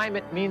in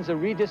climate means a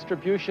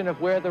redistribution of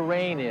where the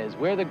rain is,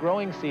 where the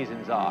growing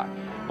seasons are.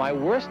 My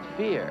worst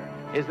fear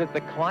is that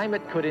the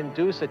climate could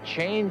induce a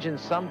change in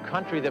some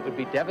country that would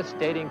be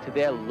devastating to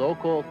their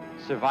local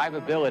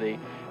survivability,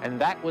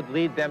 and that would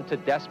lead them to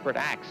desperate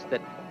acts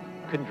that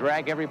could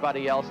drag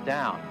everybody else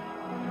down.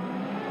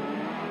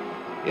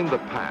 In the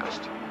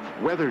past,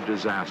 weather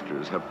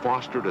disasters have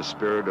fostered a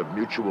spirit of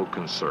mutual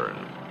concern.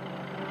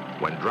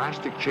 When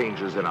drastic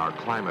changes in our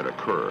climate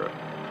occur,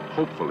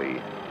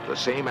 hopefully, the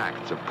same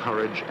acts of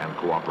courage and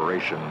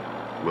cooperation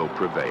will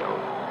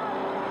prevail.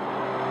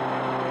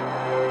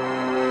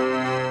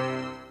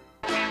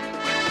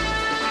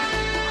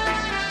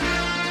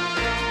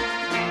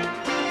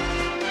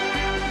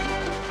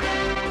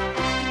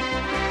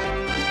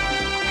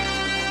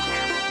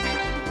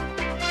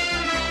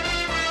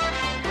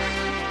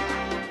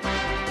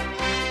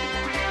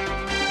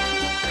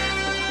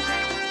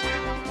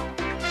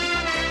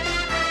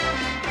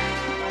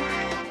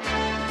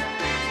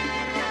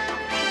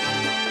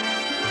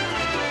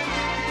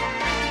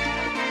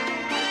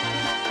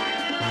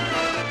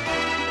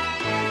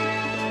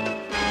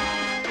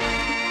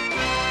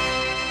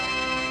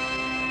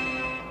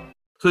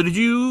 So did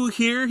you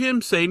hear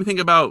him say anything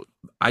about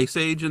Ice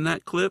Age in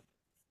that clip,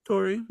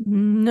 Tori?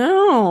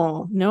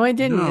 No, I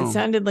didn't. No. It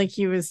sounded like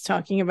he was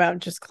talking about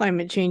just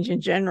climate change in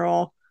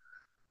general,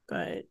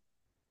 but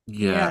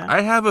Yeah,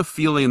 I have a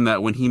feeling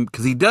that when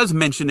because he does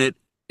mention it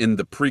in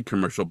the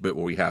pre-commercial bit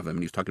where we have him,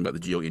 and he's talking about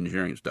the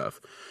geoengineering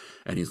stuff,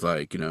 and he's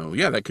like,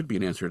 yeah, that could be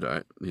an answer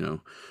to,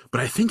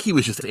 but I think he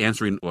was just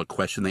answering a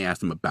question they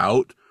asked him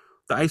about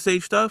the Ice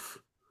Age stuff,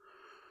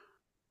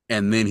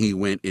 and then he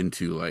went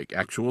into, like,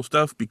 actual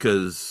stuff,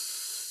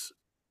 because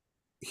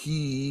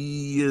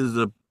he is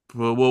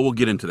we'll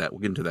get into that.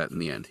 We'll get into that in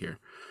the end here.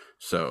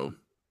 So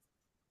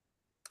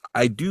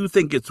I do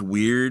think it's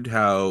weird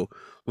how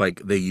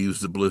like they use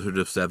the blizzard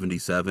of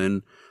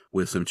 77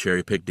 with some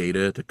cherry pick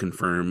data to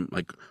confirm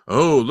like,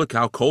 oh, look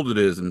how cold it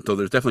is. And so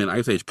there's definitely an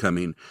ice age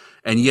coming.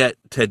 And yet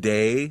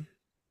today,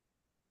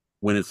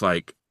 when it's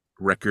like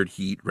record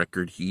heat,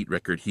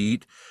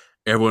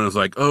 everyone is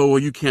like, oh, well,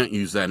 you can't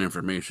use that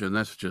information.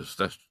 That's just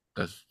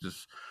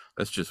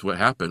what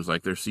happens.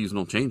 Like there's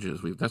seasonal changes.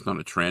 That's not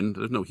a trend.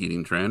 There's no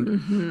heating trend.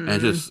 Mm-hmm.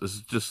 And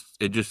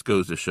it just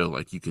goes to show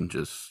like you can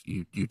just,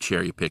 you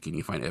cherry pick and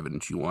you find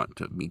evidence you want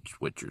to meet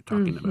what you're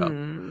talking about.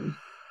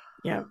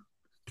 Yeah.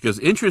 Because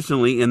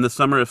interestingly, in the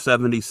summer of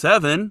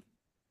 77,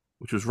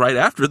 which was right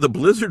after the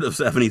blizzard of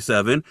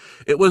 77,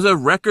 it was a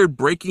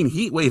record-breaking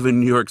heat wave in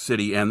New York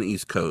City and the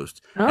East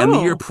Coast. Oh. And the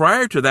year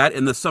prior to that,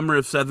 in the summer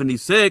of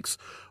 76,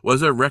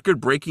 was a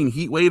record-breaking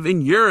heat wave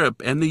in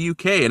Europe and the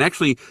UK. And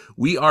actually,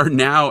 we are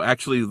now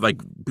actually, like,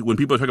 when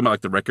people are talking about,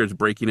 like, the records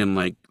breaking in,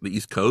 like, the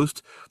East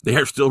Coast, they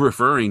are still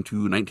referring to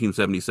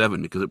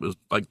 1977 because it was,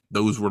 like,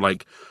 those were,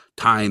 like,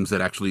 times that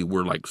actually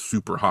were, like,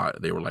 super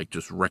hot. They were, like,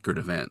 just record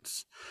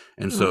events.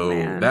 And so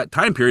that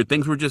time period,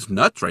 things were just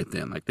nuts right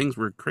then. Like, things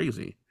were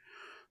crazy.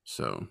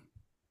 So,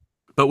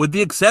 but with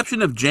the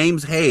exception of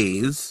James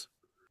Hayes,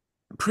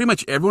 pretty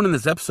much everyone in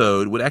this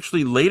episode would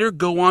actually later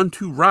go on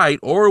to write,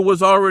 or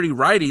was already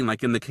writing,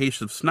 like in the case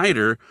of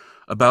Snyder,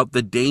 about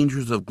the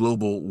dangers of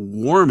global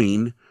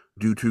warming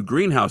due to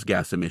greenhouse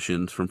gas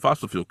emissions from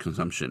fossil fuel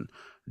consumption,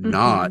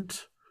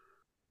 not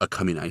a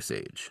coming ice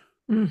age.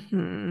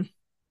 Mm-hmm.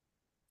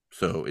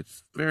 So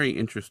it's very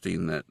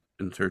interesting that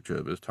In Search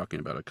Of is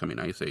talking about a coming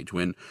ice age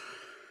when,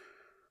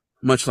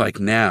 much like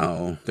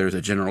now, there's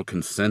a general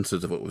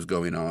consensus of what was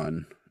going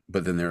on,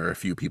 but then there are a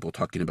few people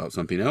talking about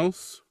something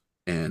else,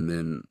 and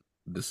then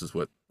this is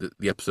what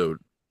the episode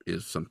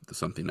is,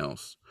 something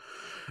else.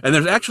 And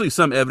there's actually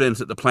some evidence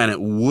that the planet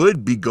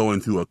would be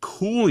going through a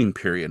cooling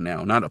period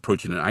now, not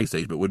approaching an ice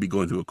age, but would be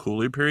going through a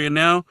cooling period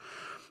now,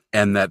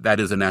 and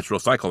that is a natural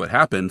cycle that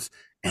happens.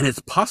 And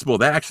it's possible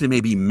that actually may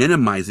be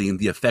minimizing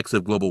the effects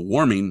of global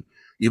warming.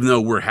 Even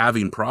though we're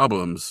having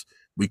problems,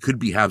 we could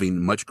be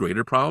having much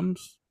greater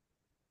problems.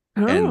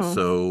 Oh. And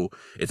so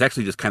it's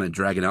actually just kind of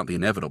dragging out the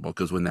inevitable,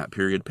 because when that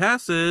period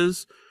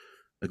passes,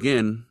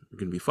 again, we're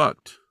going to be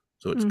fucked.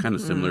 So it's kind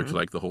of similar to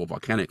like the whole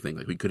volcanic thing.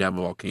 Like we could have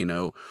a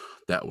volcano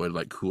that would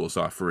like cool us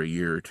off for a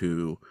year or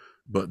two,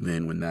 but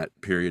then when that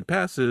period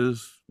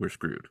passes, we're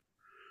screwed.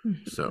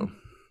 So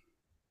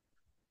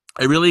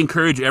I really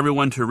encourage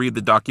everyone to read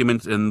the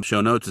documents in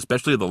show notes,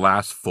 especially the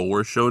last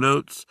 4 show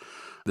notes.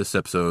 This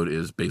episode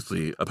is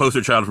basically a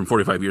poster child from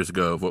 45 years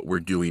ago of what we're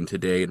doing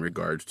today in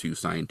regards to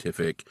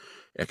scientific,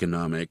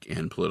 economic,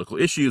 and political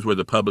issues, where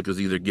the public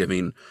is either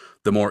giving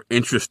the more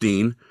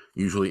interesting,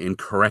 usually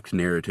incorrect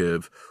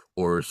narrative,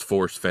 or is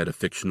force-fed a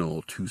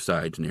fictional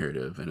two-sides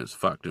narrative, and it's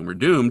fucked. And we're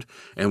doomed,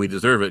 and we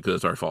deserve it because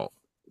it's our fault.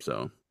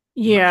 So,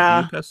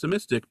 yeah. Not to be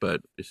pessimistic,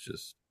 but it's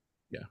just,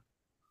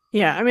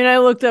 Yeah, I mean, I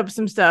looked up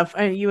some stuff.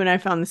 You and I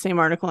found the same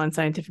article on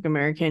Scientific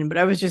American, but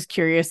I was just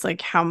curious,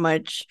 like, how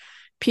much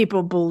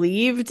people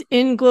believed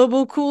in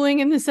global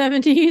cooling in the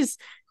 70s.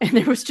 And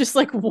there was just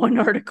like one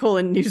article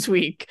in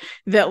Newsweek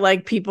that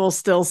like people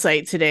still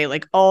cite today,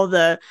 like all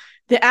the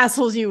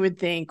assholes you would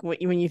think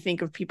when you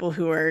think of people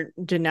who are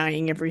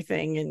denying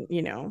everything and,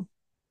 you know,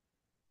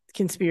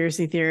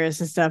 conspiracy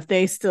theorists and stuff.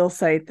 They still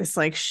cite this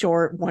like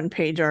short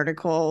 1-page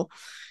article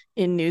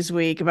in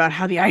Newsweek about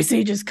how the ice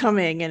age is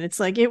coming. And it's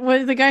like, it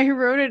was the guy who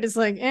wrote it is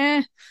like,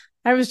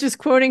 I was just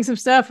quoting some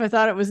stuff. I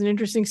thought it was an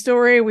interesting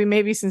story. We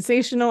maybe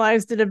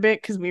sensationalized it a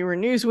bit because we were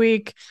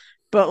Newsweek,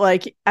 but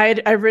like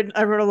I wrote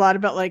a lot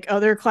about like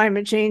other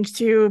climate change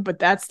too, but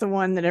that's the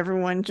one that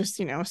everyone just,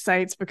 you know,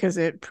 cites because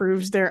it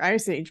proves their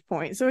ice age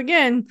point. So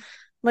again,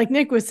 like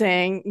Nick was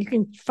saying, you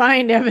can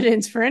find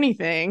evidence for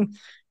anything,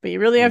 but you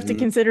really have to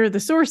consider the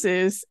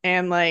sources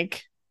and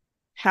like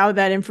how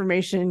that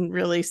information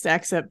really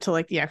stacks up to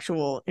like the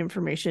actual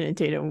information and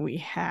data we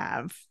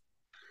have.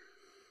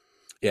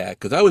 Yeah,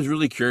 because I was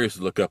really curious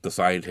to look up the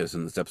scientists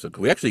in this episode.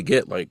 We actually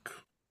get like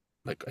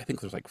I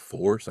think there's like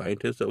 4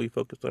 scientists that we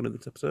focused on in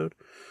this episode,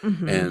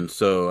 and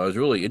so I was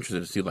really interested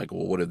to see like,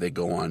 well, what did they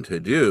go on to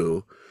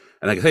do?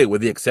 And like I say,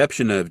 with the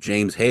exception of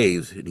James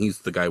Hayes, and he's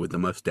the guy with the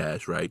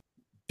mustache, right?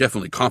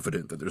 Definitely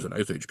confident that there's an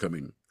ice age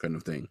coming, kind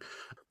of thing.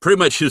 Pretty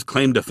much his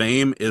claim to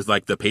fame is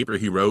like the paper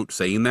he wrote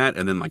saying that,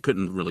 and then like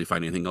couldn't really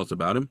find anything else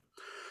about him.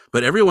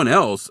 But everyone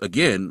else,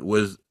 again,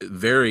 was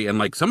very, and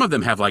like some of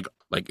them have like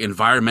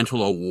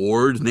environmental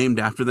awards named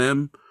after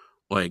them,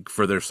 like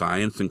for their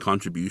science and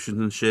contributions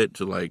and shit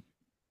to like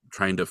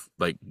trying to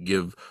like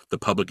give the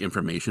public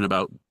information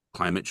about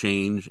climate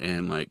change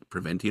and like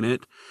preventing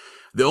it.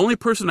 The only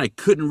person I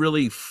couldn't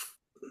really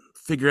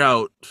figure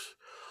out,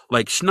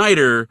 like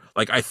Schneider,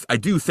 like I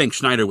do think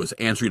Schneider was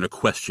answering a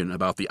question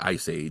about the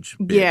ice age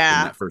bit in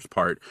that first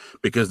part,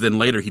 because then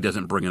later he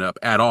doesn't bring it up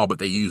at all, but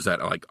they use that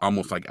like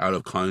almost like out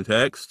of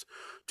context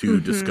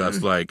to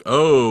discuss like,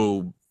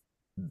 oh,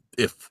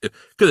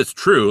 because it's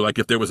true, like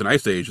if there was an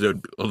ice age,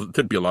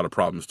 there'd be a lot of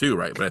problems too,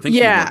 right? But I think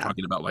he's more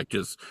talking about like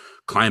just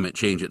climate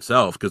change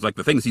itself, because like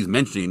the things he's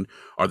mentioning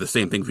are the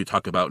same things we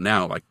talk about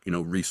now, like, you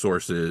know,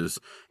 resources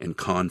and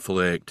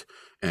conflict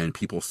and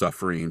people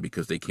suffering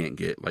because they can't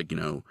get, like, you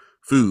know,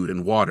 food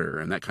and water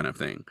and that kind of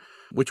thing,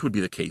 which would be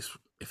the case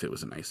if it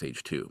was an ice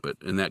age too. But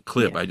in that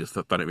clip, I just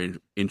thought it was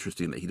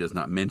interesting that he does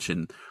not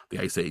mention the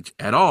ice age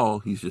at all.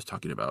 He's just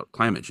talking about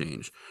climate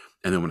change.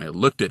 And then when I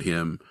looked at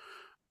him,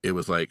 it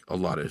was like a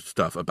lot of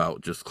stuff about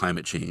just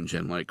climate change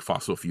and like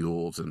fossil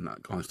fuels and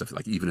all that stuff.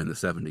 Like even in the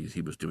 70s,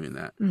 he was doing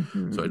that.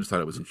 Mm-hmm. So I just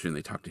thought it was interesting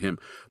they talked to him.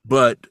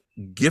 But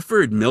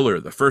Gifford Miller,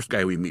 the first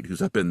guy we meet,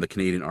 who's up in the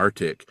Canadian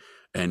Arctic,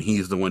 and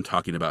he's the one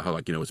talking about how,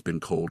 like, you know, it's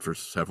been cold for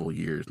several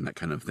years and that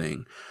kind of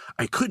thing.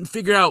 I couldn't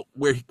figure out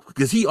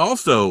because he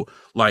also,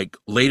 like,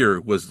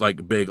 later was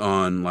like big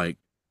on like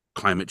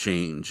climate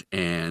change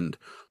and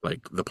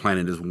like the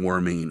planet is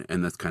warming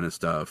and that kind of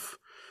stuff.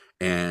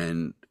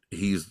 And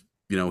he's,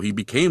 you know, he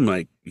became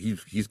like,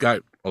 he's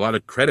got a lot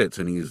of credits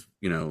and he's,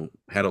 you know,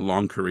 had a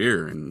long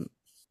career, and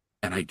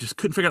I just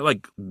couldn't figure out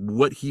like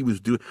what he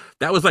was doing.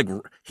 That was like,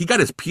 he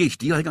got his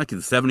PhD, I think, like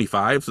in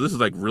 75. So this is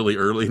like really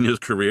early in his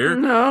career.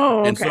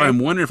 No. Okay. And so I'm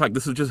wondering if like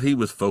this is just he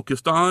was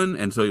focused on.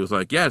 And so he was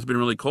like, yeah, it's been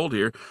really cold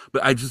here.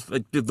 But I just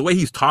like the way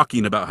he's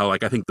talking about how,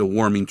 like, I think the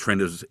warming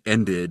trend has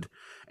ended.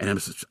 And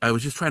I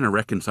was just trying to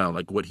reconcile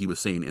like what he was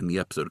saying in the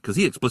episode, because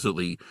he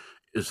explicitly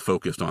is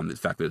focused on the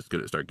fact that it's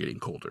going to start getting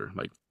colder.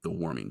 Like the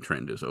warming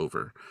trend is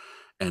over.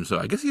 And so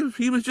I guess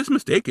he was just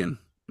mistaken.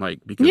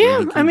 Like, because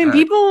I mean,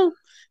 people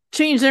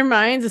change their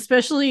minds,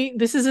 especially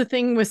this is a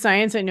thing with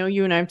science. I know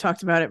you and I have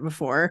talked about it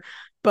before,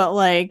 but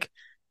like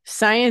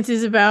science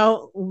is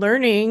about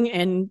learning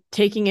and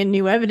taking in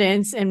new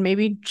evidence and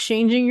maybe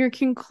changing your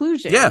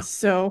conclusions. Yeah.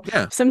 So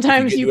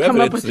sometimes you come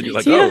up with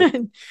like,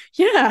 oh.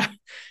 Yeah.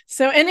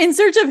 So, and In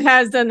Search Of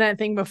has done that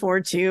thing before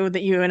too,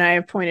 that you and I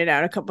have pointed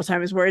out a couple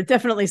times, where it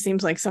definitely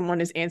seems like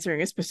someone is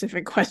answering a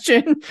specific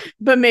question,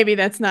 but maybe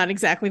that's not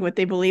exactly what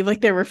they believe.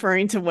 Like they're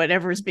referring to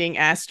whatever's being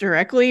asked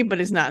directly, but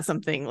it's not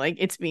something, like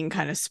it's being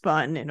kind of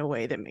spun in a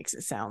way that makes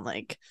it sound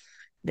like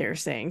they're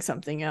saying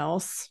something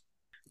else.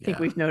 I think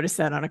we've noticed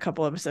that on a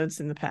couple episodes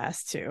in the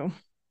past too.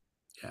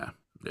 Yeah.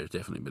 There's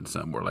definitely been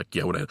some where, like,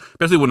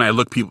 especially when I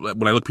look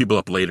people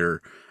up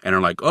later and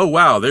are like, oh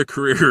wow, their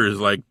career is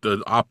like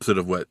the opposite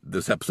of what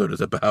this episode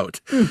is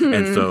about. Mm-hmm.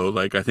 And so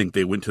like I think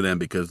they went to them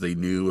because they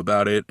knew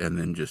about it, and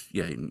then just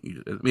I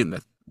mean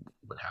that's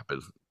what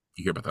happens.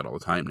 You hear about that all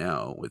the time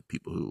now with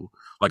people who,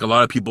 like, a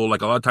lot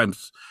of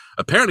times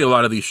apparently a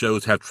lot of these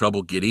shows have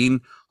trouble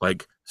getting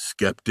like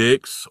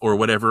skeptics or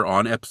whatever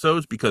on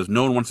episodes because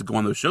no one wants to go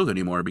on those shows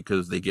anymore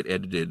because they get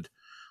edited.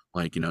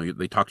 Like, you know,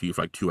 they talk to you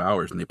for like 2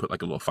 hours and they put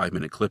like a little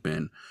 5-minute clip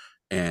in,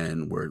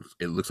 and where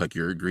it looks like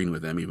you're agreeing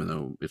with them, even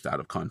though it's out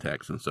of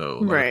context. And so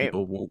a lot of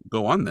people won't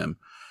go on them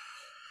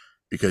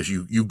because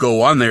you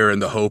go on there in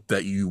the hope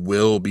that you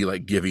will be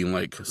like giving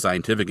like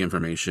scientific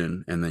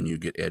information, and then you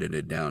get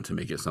edited down to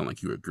make it sound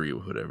like you agree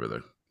with whatever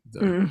the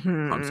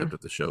concept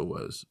of the show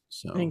was.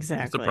 So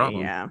exactly. That's the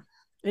problem. Yeah,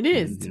 it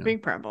is. It's a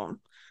big problem.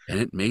 And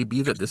it may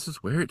be that this is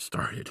where it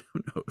started.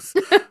 Who knows?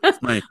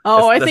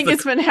 I think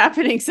it's been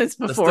happening since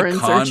before In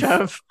Search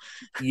Of.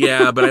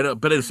 Yeah,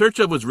 but In Search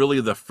Of was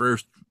really the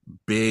first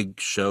big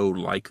show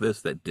like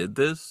this that did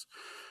this.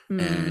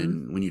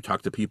 And when you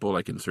talk to people,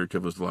 like In Search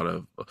Of was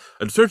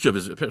In Search Of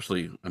is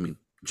especially, I mean,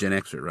 Gen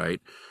Xer, right?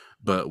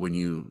 But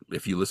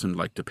if you listen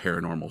like to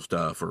paranormal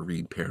stuff or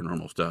read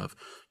paranormal stuff,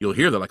 you'll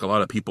hear that like a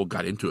lot of people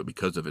got into it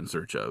because of In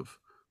Search Of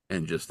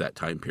and just that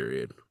time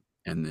period.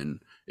 And then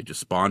it just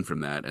spawned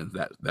from that, and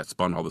that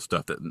spawned all the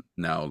stuff that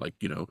now, like,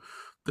 you know,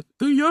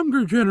 the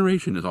younger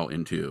generation is all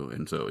into,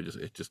 and so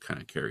it just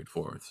kind of carried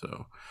forth.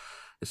 So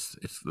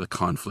it's the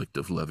conflict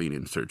of loving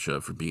In Search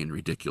Of for being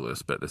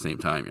ridiculous, but at the same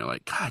time you're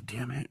like, God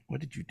damn it,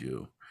 what did you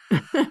do?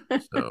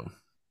 So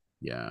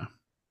yeah.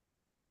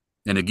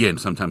 And again,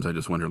 sometimes I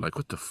just wonder, like,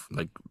 what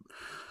like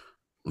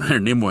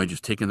Leonard Nimoy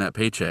just taking that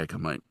paycheck.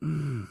 I'm like,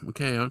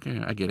 okay,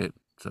 I get it.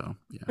 So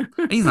yeah,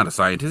 and he's not a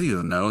scientist. He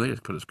doesn't know. They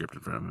just put a script in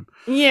front of him.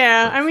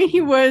 Yeah, I mean,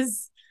 he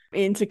was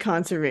into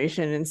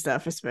conservation and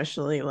stuff,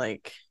 especially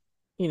like,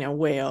 you know,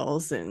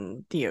 whales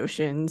and the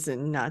oceans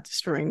and not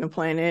destroying the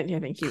planet.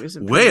 I think he was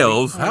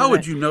whales. How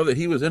would you know that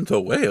he was into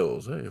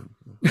whales? I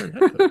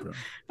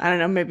don't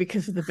know. Maybe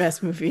because of the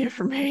best movie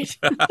ever made.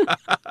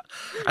 I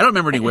don't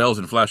remember any whales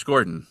in Flash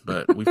Gordon,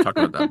 but we've talked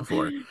about that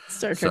before.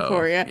 Star Trek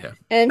 4, yeah.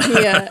 And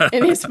he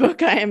in his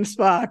book I Am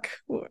Spock,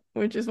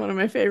 which is one of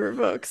my favorite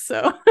books.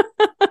 So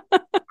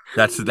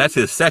that's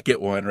his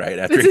second one, right?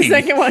 That's his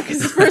second one,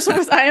 because his first one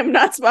was I Am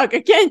Not Spock.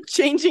 Again,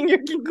 changing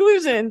your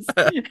conclusions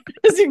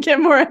as you get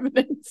more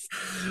evidence.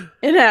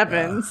 It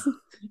happens.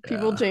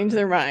 People change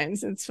their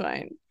minds. It's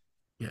fine.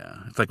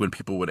 Yeah, it's like when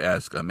people would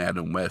ask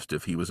Adam West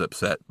if he was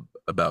upset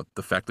about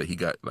the fact that he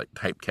got like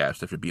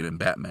typecast after being in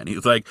Batman. He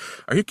was like,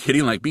 "Are you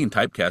kidding? Like, being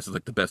typecast is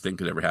like the best thing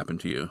could ever happen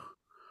to you."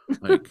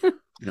 Like, you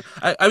know,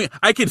 I mean,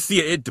 I can see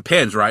it. It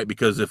depends, right?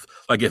 Because if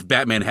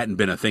Batman hadn't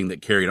been a thing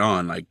that carried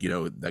on, like, you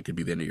know, that could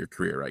be the end of your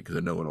career, right? Because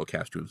then no one will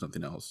cast you in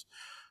something else.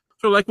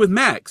 So like with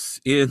Max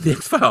in the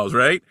X-Files,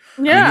 right?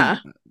 Yeah.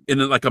 I mean,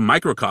 in like a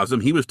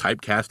microcosm, he was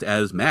typecast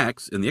as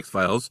Max in the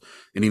X-Files,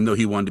 and even though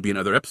he wanted to be in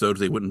other episodes,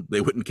 they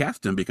wouldn't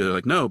cast him because they're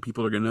like, no,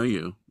 people are gonna know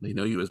you. They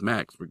know you as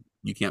Max.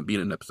 You can't be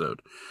in an episode.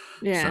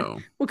 Yeah. So.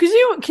 Well, because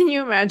can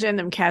you imagine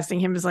them casting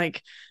him as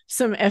like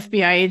some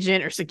FBI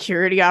agent or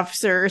security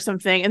officer or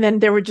something, and then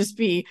there would just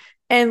be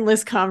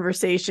endless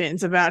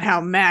conversations about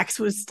how Max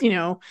was,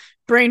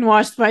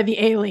 brainwashed by the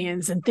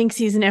aliens and thinks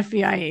he's an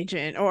FBI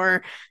agent,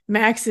 or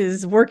Max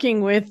is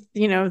working with,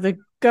 the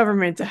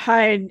government to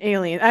hide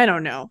aliens. I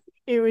don't know.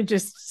 It would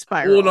just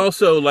spiral. Well, and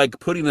also like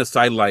putting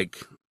aside like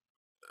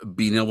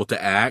being able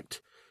to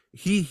act,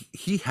 he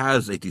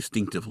has a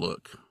distinctive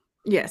look.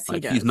 Yes, he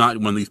like does. He's not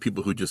one of these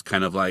people who just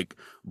kind of like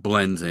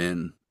blends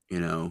in,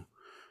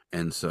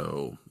 and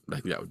so I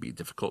think that would be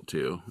difficult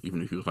too.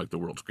 Even if he was like the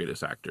world's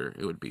greatest actor,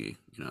 it would be,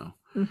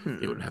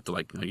 it would have to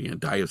like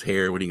dye his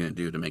hair. What are you going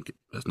to do to make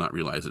us not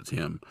realize it's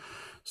him?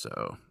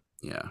 So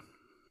yeah,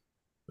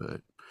 but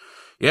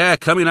yeah,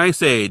 coming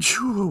Ice Age.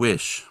 Whew, I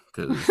wish,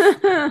 because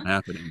it's not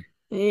happening.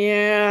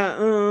 Yeah,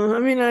 I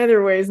mean,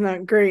 either way is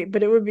not great,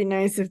 but it would be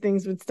nice if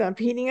things would stop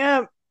heating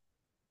up.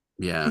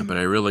 Yeah, but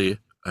I really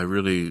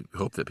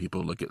hope that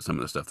people look at some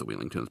of the stuff that we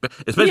linked to.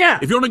 Especially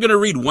if you're only going to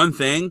read one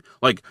thing,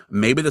 like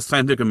maybe the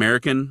Scientific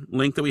American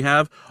link that we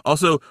have.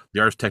 Also, the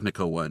Ars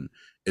Technica one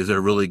is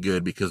a really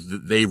good because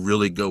they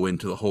really go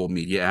into the whole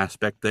media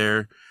aspect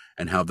there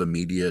and how the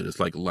media is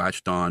like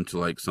latched on to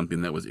like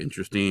something that was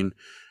interesting.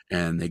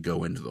 And they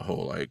go into the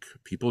whole, like,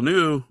 people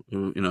knew,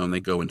 and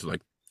they go into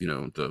like,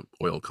 the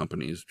oil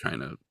companies trying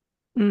to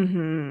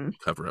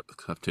cover up the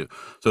stuff too.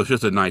 So it's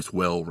just a nice,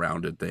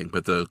 well-rounded thing.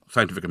 But the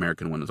Scientific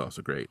American one is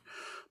also great.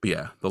 But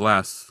yeah, the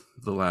last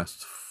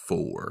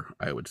 4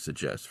 I would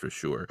suggest for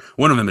sure.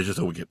 One of them is just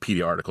a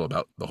Wikipedia article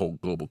about the whole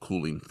global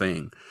cooling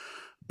thing.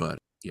 But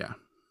yeah,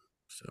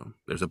 so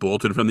there's a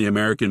bulletin from the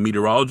American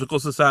Meteorological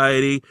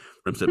Society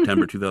from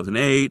September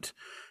 2008,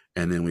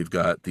 and then we've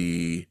got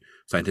the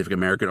Scientific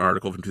American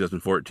article from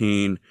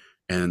 2014,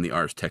 and then the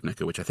Ars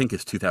Technica, which I think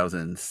is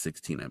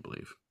 2016, I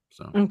believe.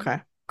 So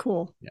okay,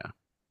 cool. Yeah.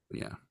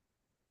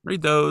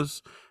 Read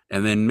those,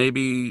 and then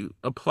maybe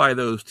apply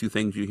those to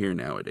things you hear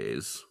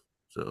nowadays.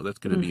 So that's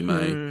going to be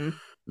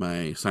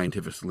my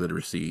scientific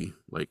literacy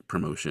like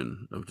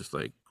promotion of just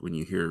like when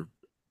you hear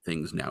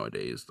things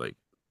nowadays, like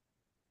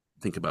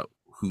think about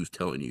who's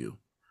telling you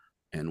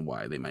and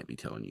why they might be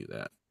telling you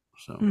that.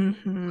 So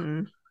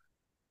because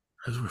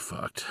we're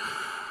fucked.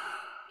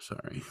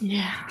 Sorry.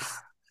 Yeah.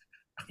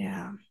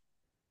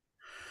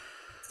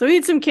 So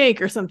eat some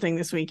cake or something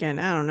this weekend.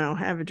 I don't know.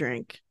 Have a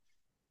drink.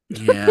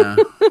 Yeah.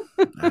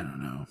 I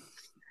don't know.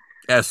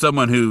 As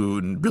someone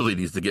who really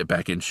needs to get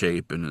back in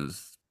shape and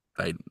is,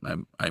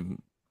 I'm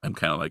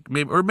kind of like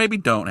maybe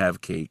don't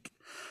have cake,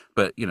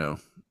 but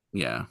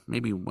yeah,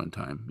 maybe one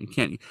time. You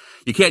can't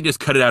just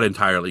cut it out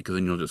entirely because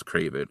then you'll just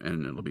crave it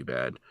and it'll be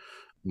bad.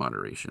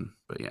 Moderation,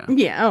 but yeah.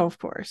 Yeah. Oh, of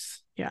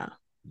course. Yeah.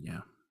 Yeah.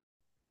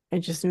 I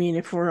just mean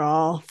if we're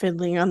all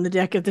fiddling on the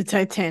deck of the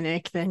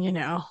Titanic, then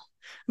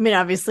I mean,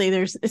 obviously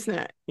it's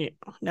not,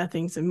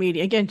 nothing's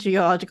immediate. Again,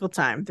 geological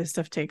time. This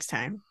stuff takes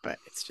time, but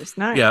it's just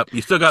not. Yeah,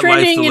 you still got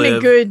trending life to live in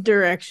a good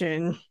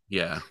direction.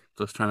 Yeah,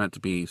 just try not to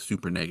be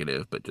super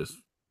negative, but just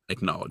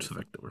acknowledge the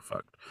fact that we're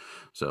fucked.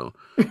 So,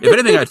 if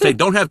anything, I'd say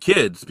don't have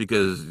kids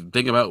because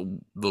think about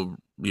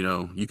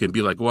you can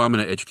be like, well, I'm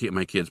going to educate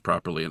my kids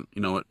properly, and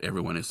you know what?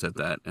 Everyone has said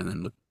that, and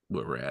then look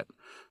where we're at.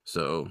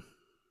 So,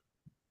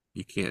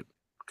 you can't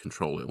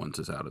control it once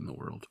it's out in the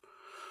world.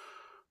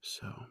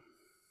 So.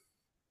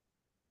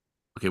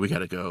 Okay, we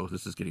gotta go.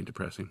 This is getting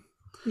depressing.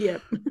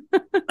 Yep.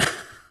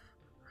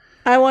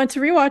 I Want to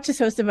Rewatch is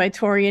hosted by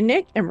Tori and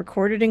Nick and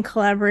recorded in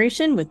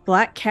collaboration with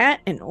Black Cat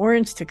and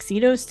Orange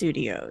Tuxedo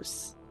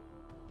Studios.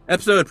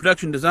 Episode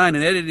production design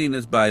and editing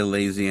is by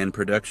Lazy Ann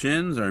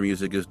Productions. Our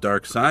music is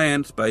Dark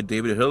Science by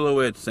David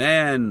Hilowitz,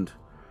 and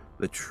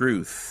The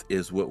Truth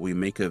is What We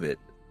Make of It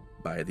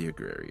by The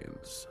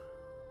Agrarians.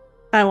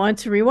 I Want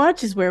to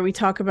Rewatch is where we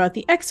talk about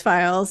the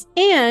X-Files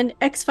and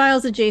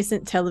X-Files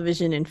adjacent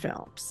television and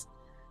films.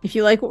 If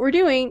you like what we're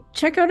doing,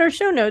 check out our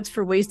show notes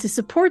for ways to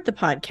support the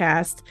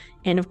podcast.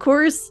 And of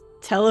course,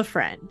 tell a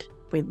friend.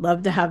 We'd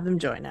love to have them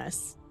join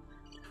us.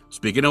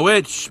 Speaking of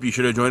which, be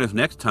sure to join us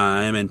next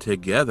time, and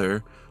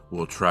together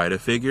we'll try to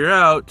figure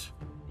out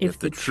if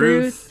the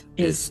truth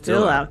is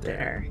still out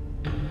there.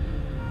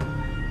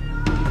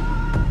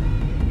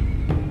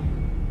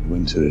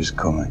 Winter is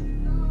coming.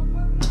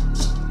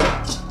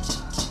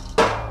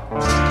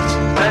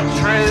 The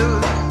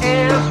truth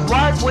is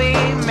what we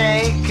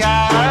make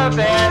of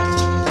it.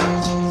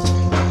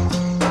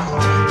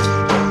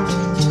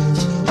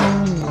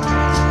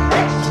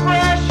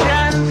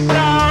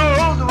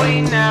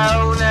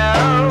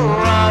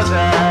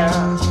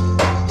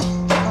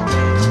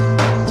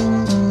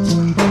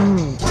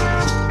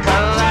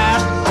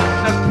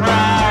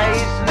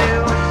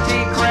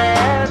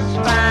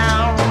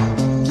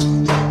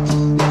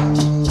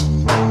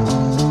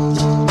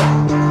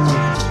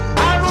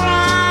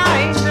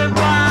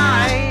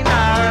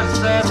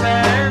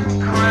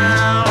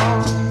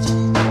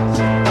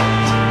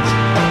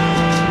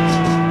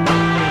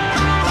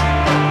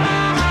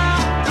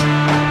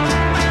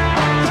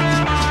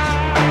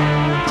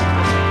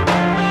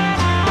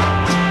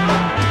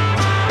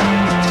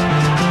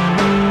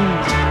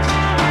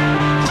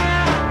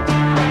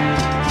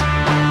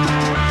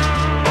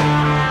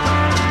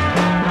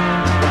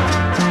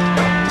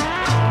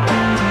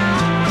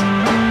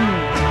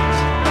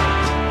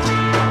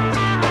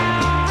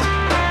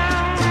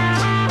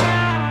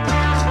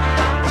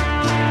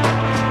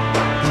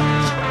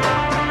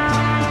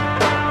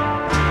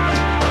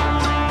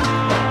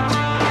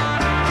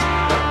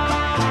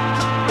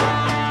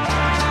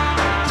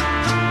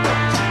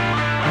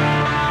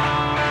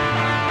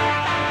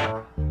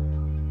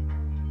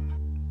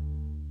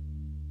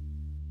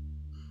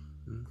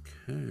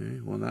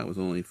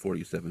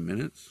 27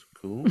 minutes.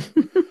 Cool.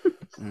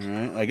 All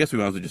right. I guess we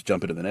might as well just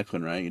jump into the next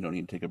one, right? You don't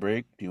need to take a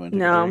break. Do you want to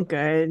take a break? I'm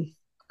good.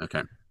 Okay.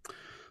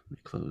 Let me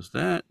close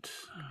that.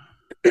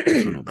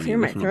 Clear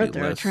my throat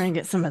there. Try and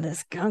get some of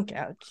this gunk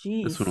out.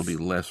 Jeez. This one will be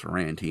less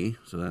ranty,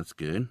 so that's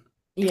good.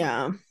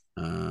 Yeah.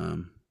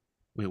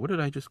 Wait, what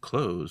did I just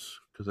close?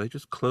 Because I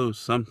just closed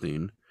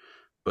something,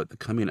 but the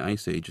coming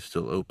ice age is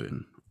still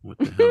open. What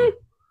the hell?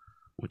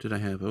 What did I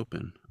have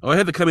open? Oh, I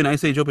had the coming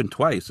ice age open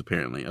twice,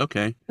 apparently.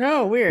 Okay.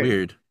 Oh, weird.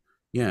 Weird.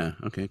 Yeah.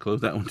 Okay.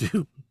 Close that one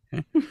too.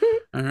 Okay.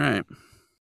 All right.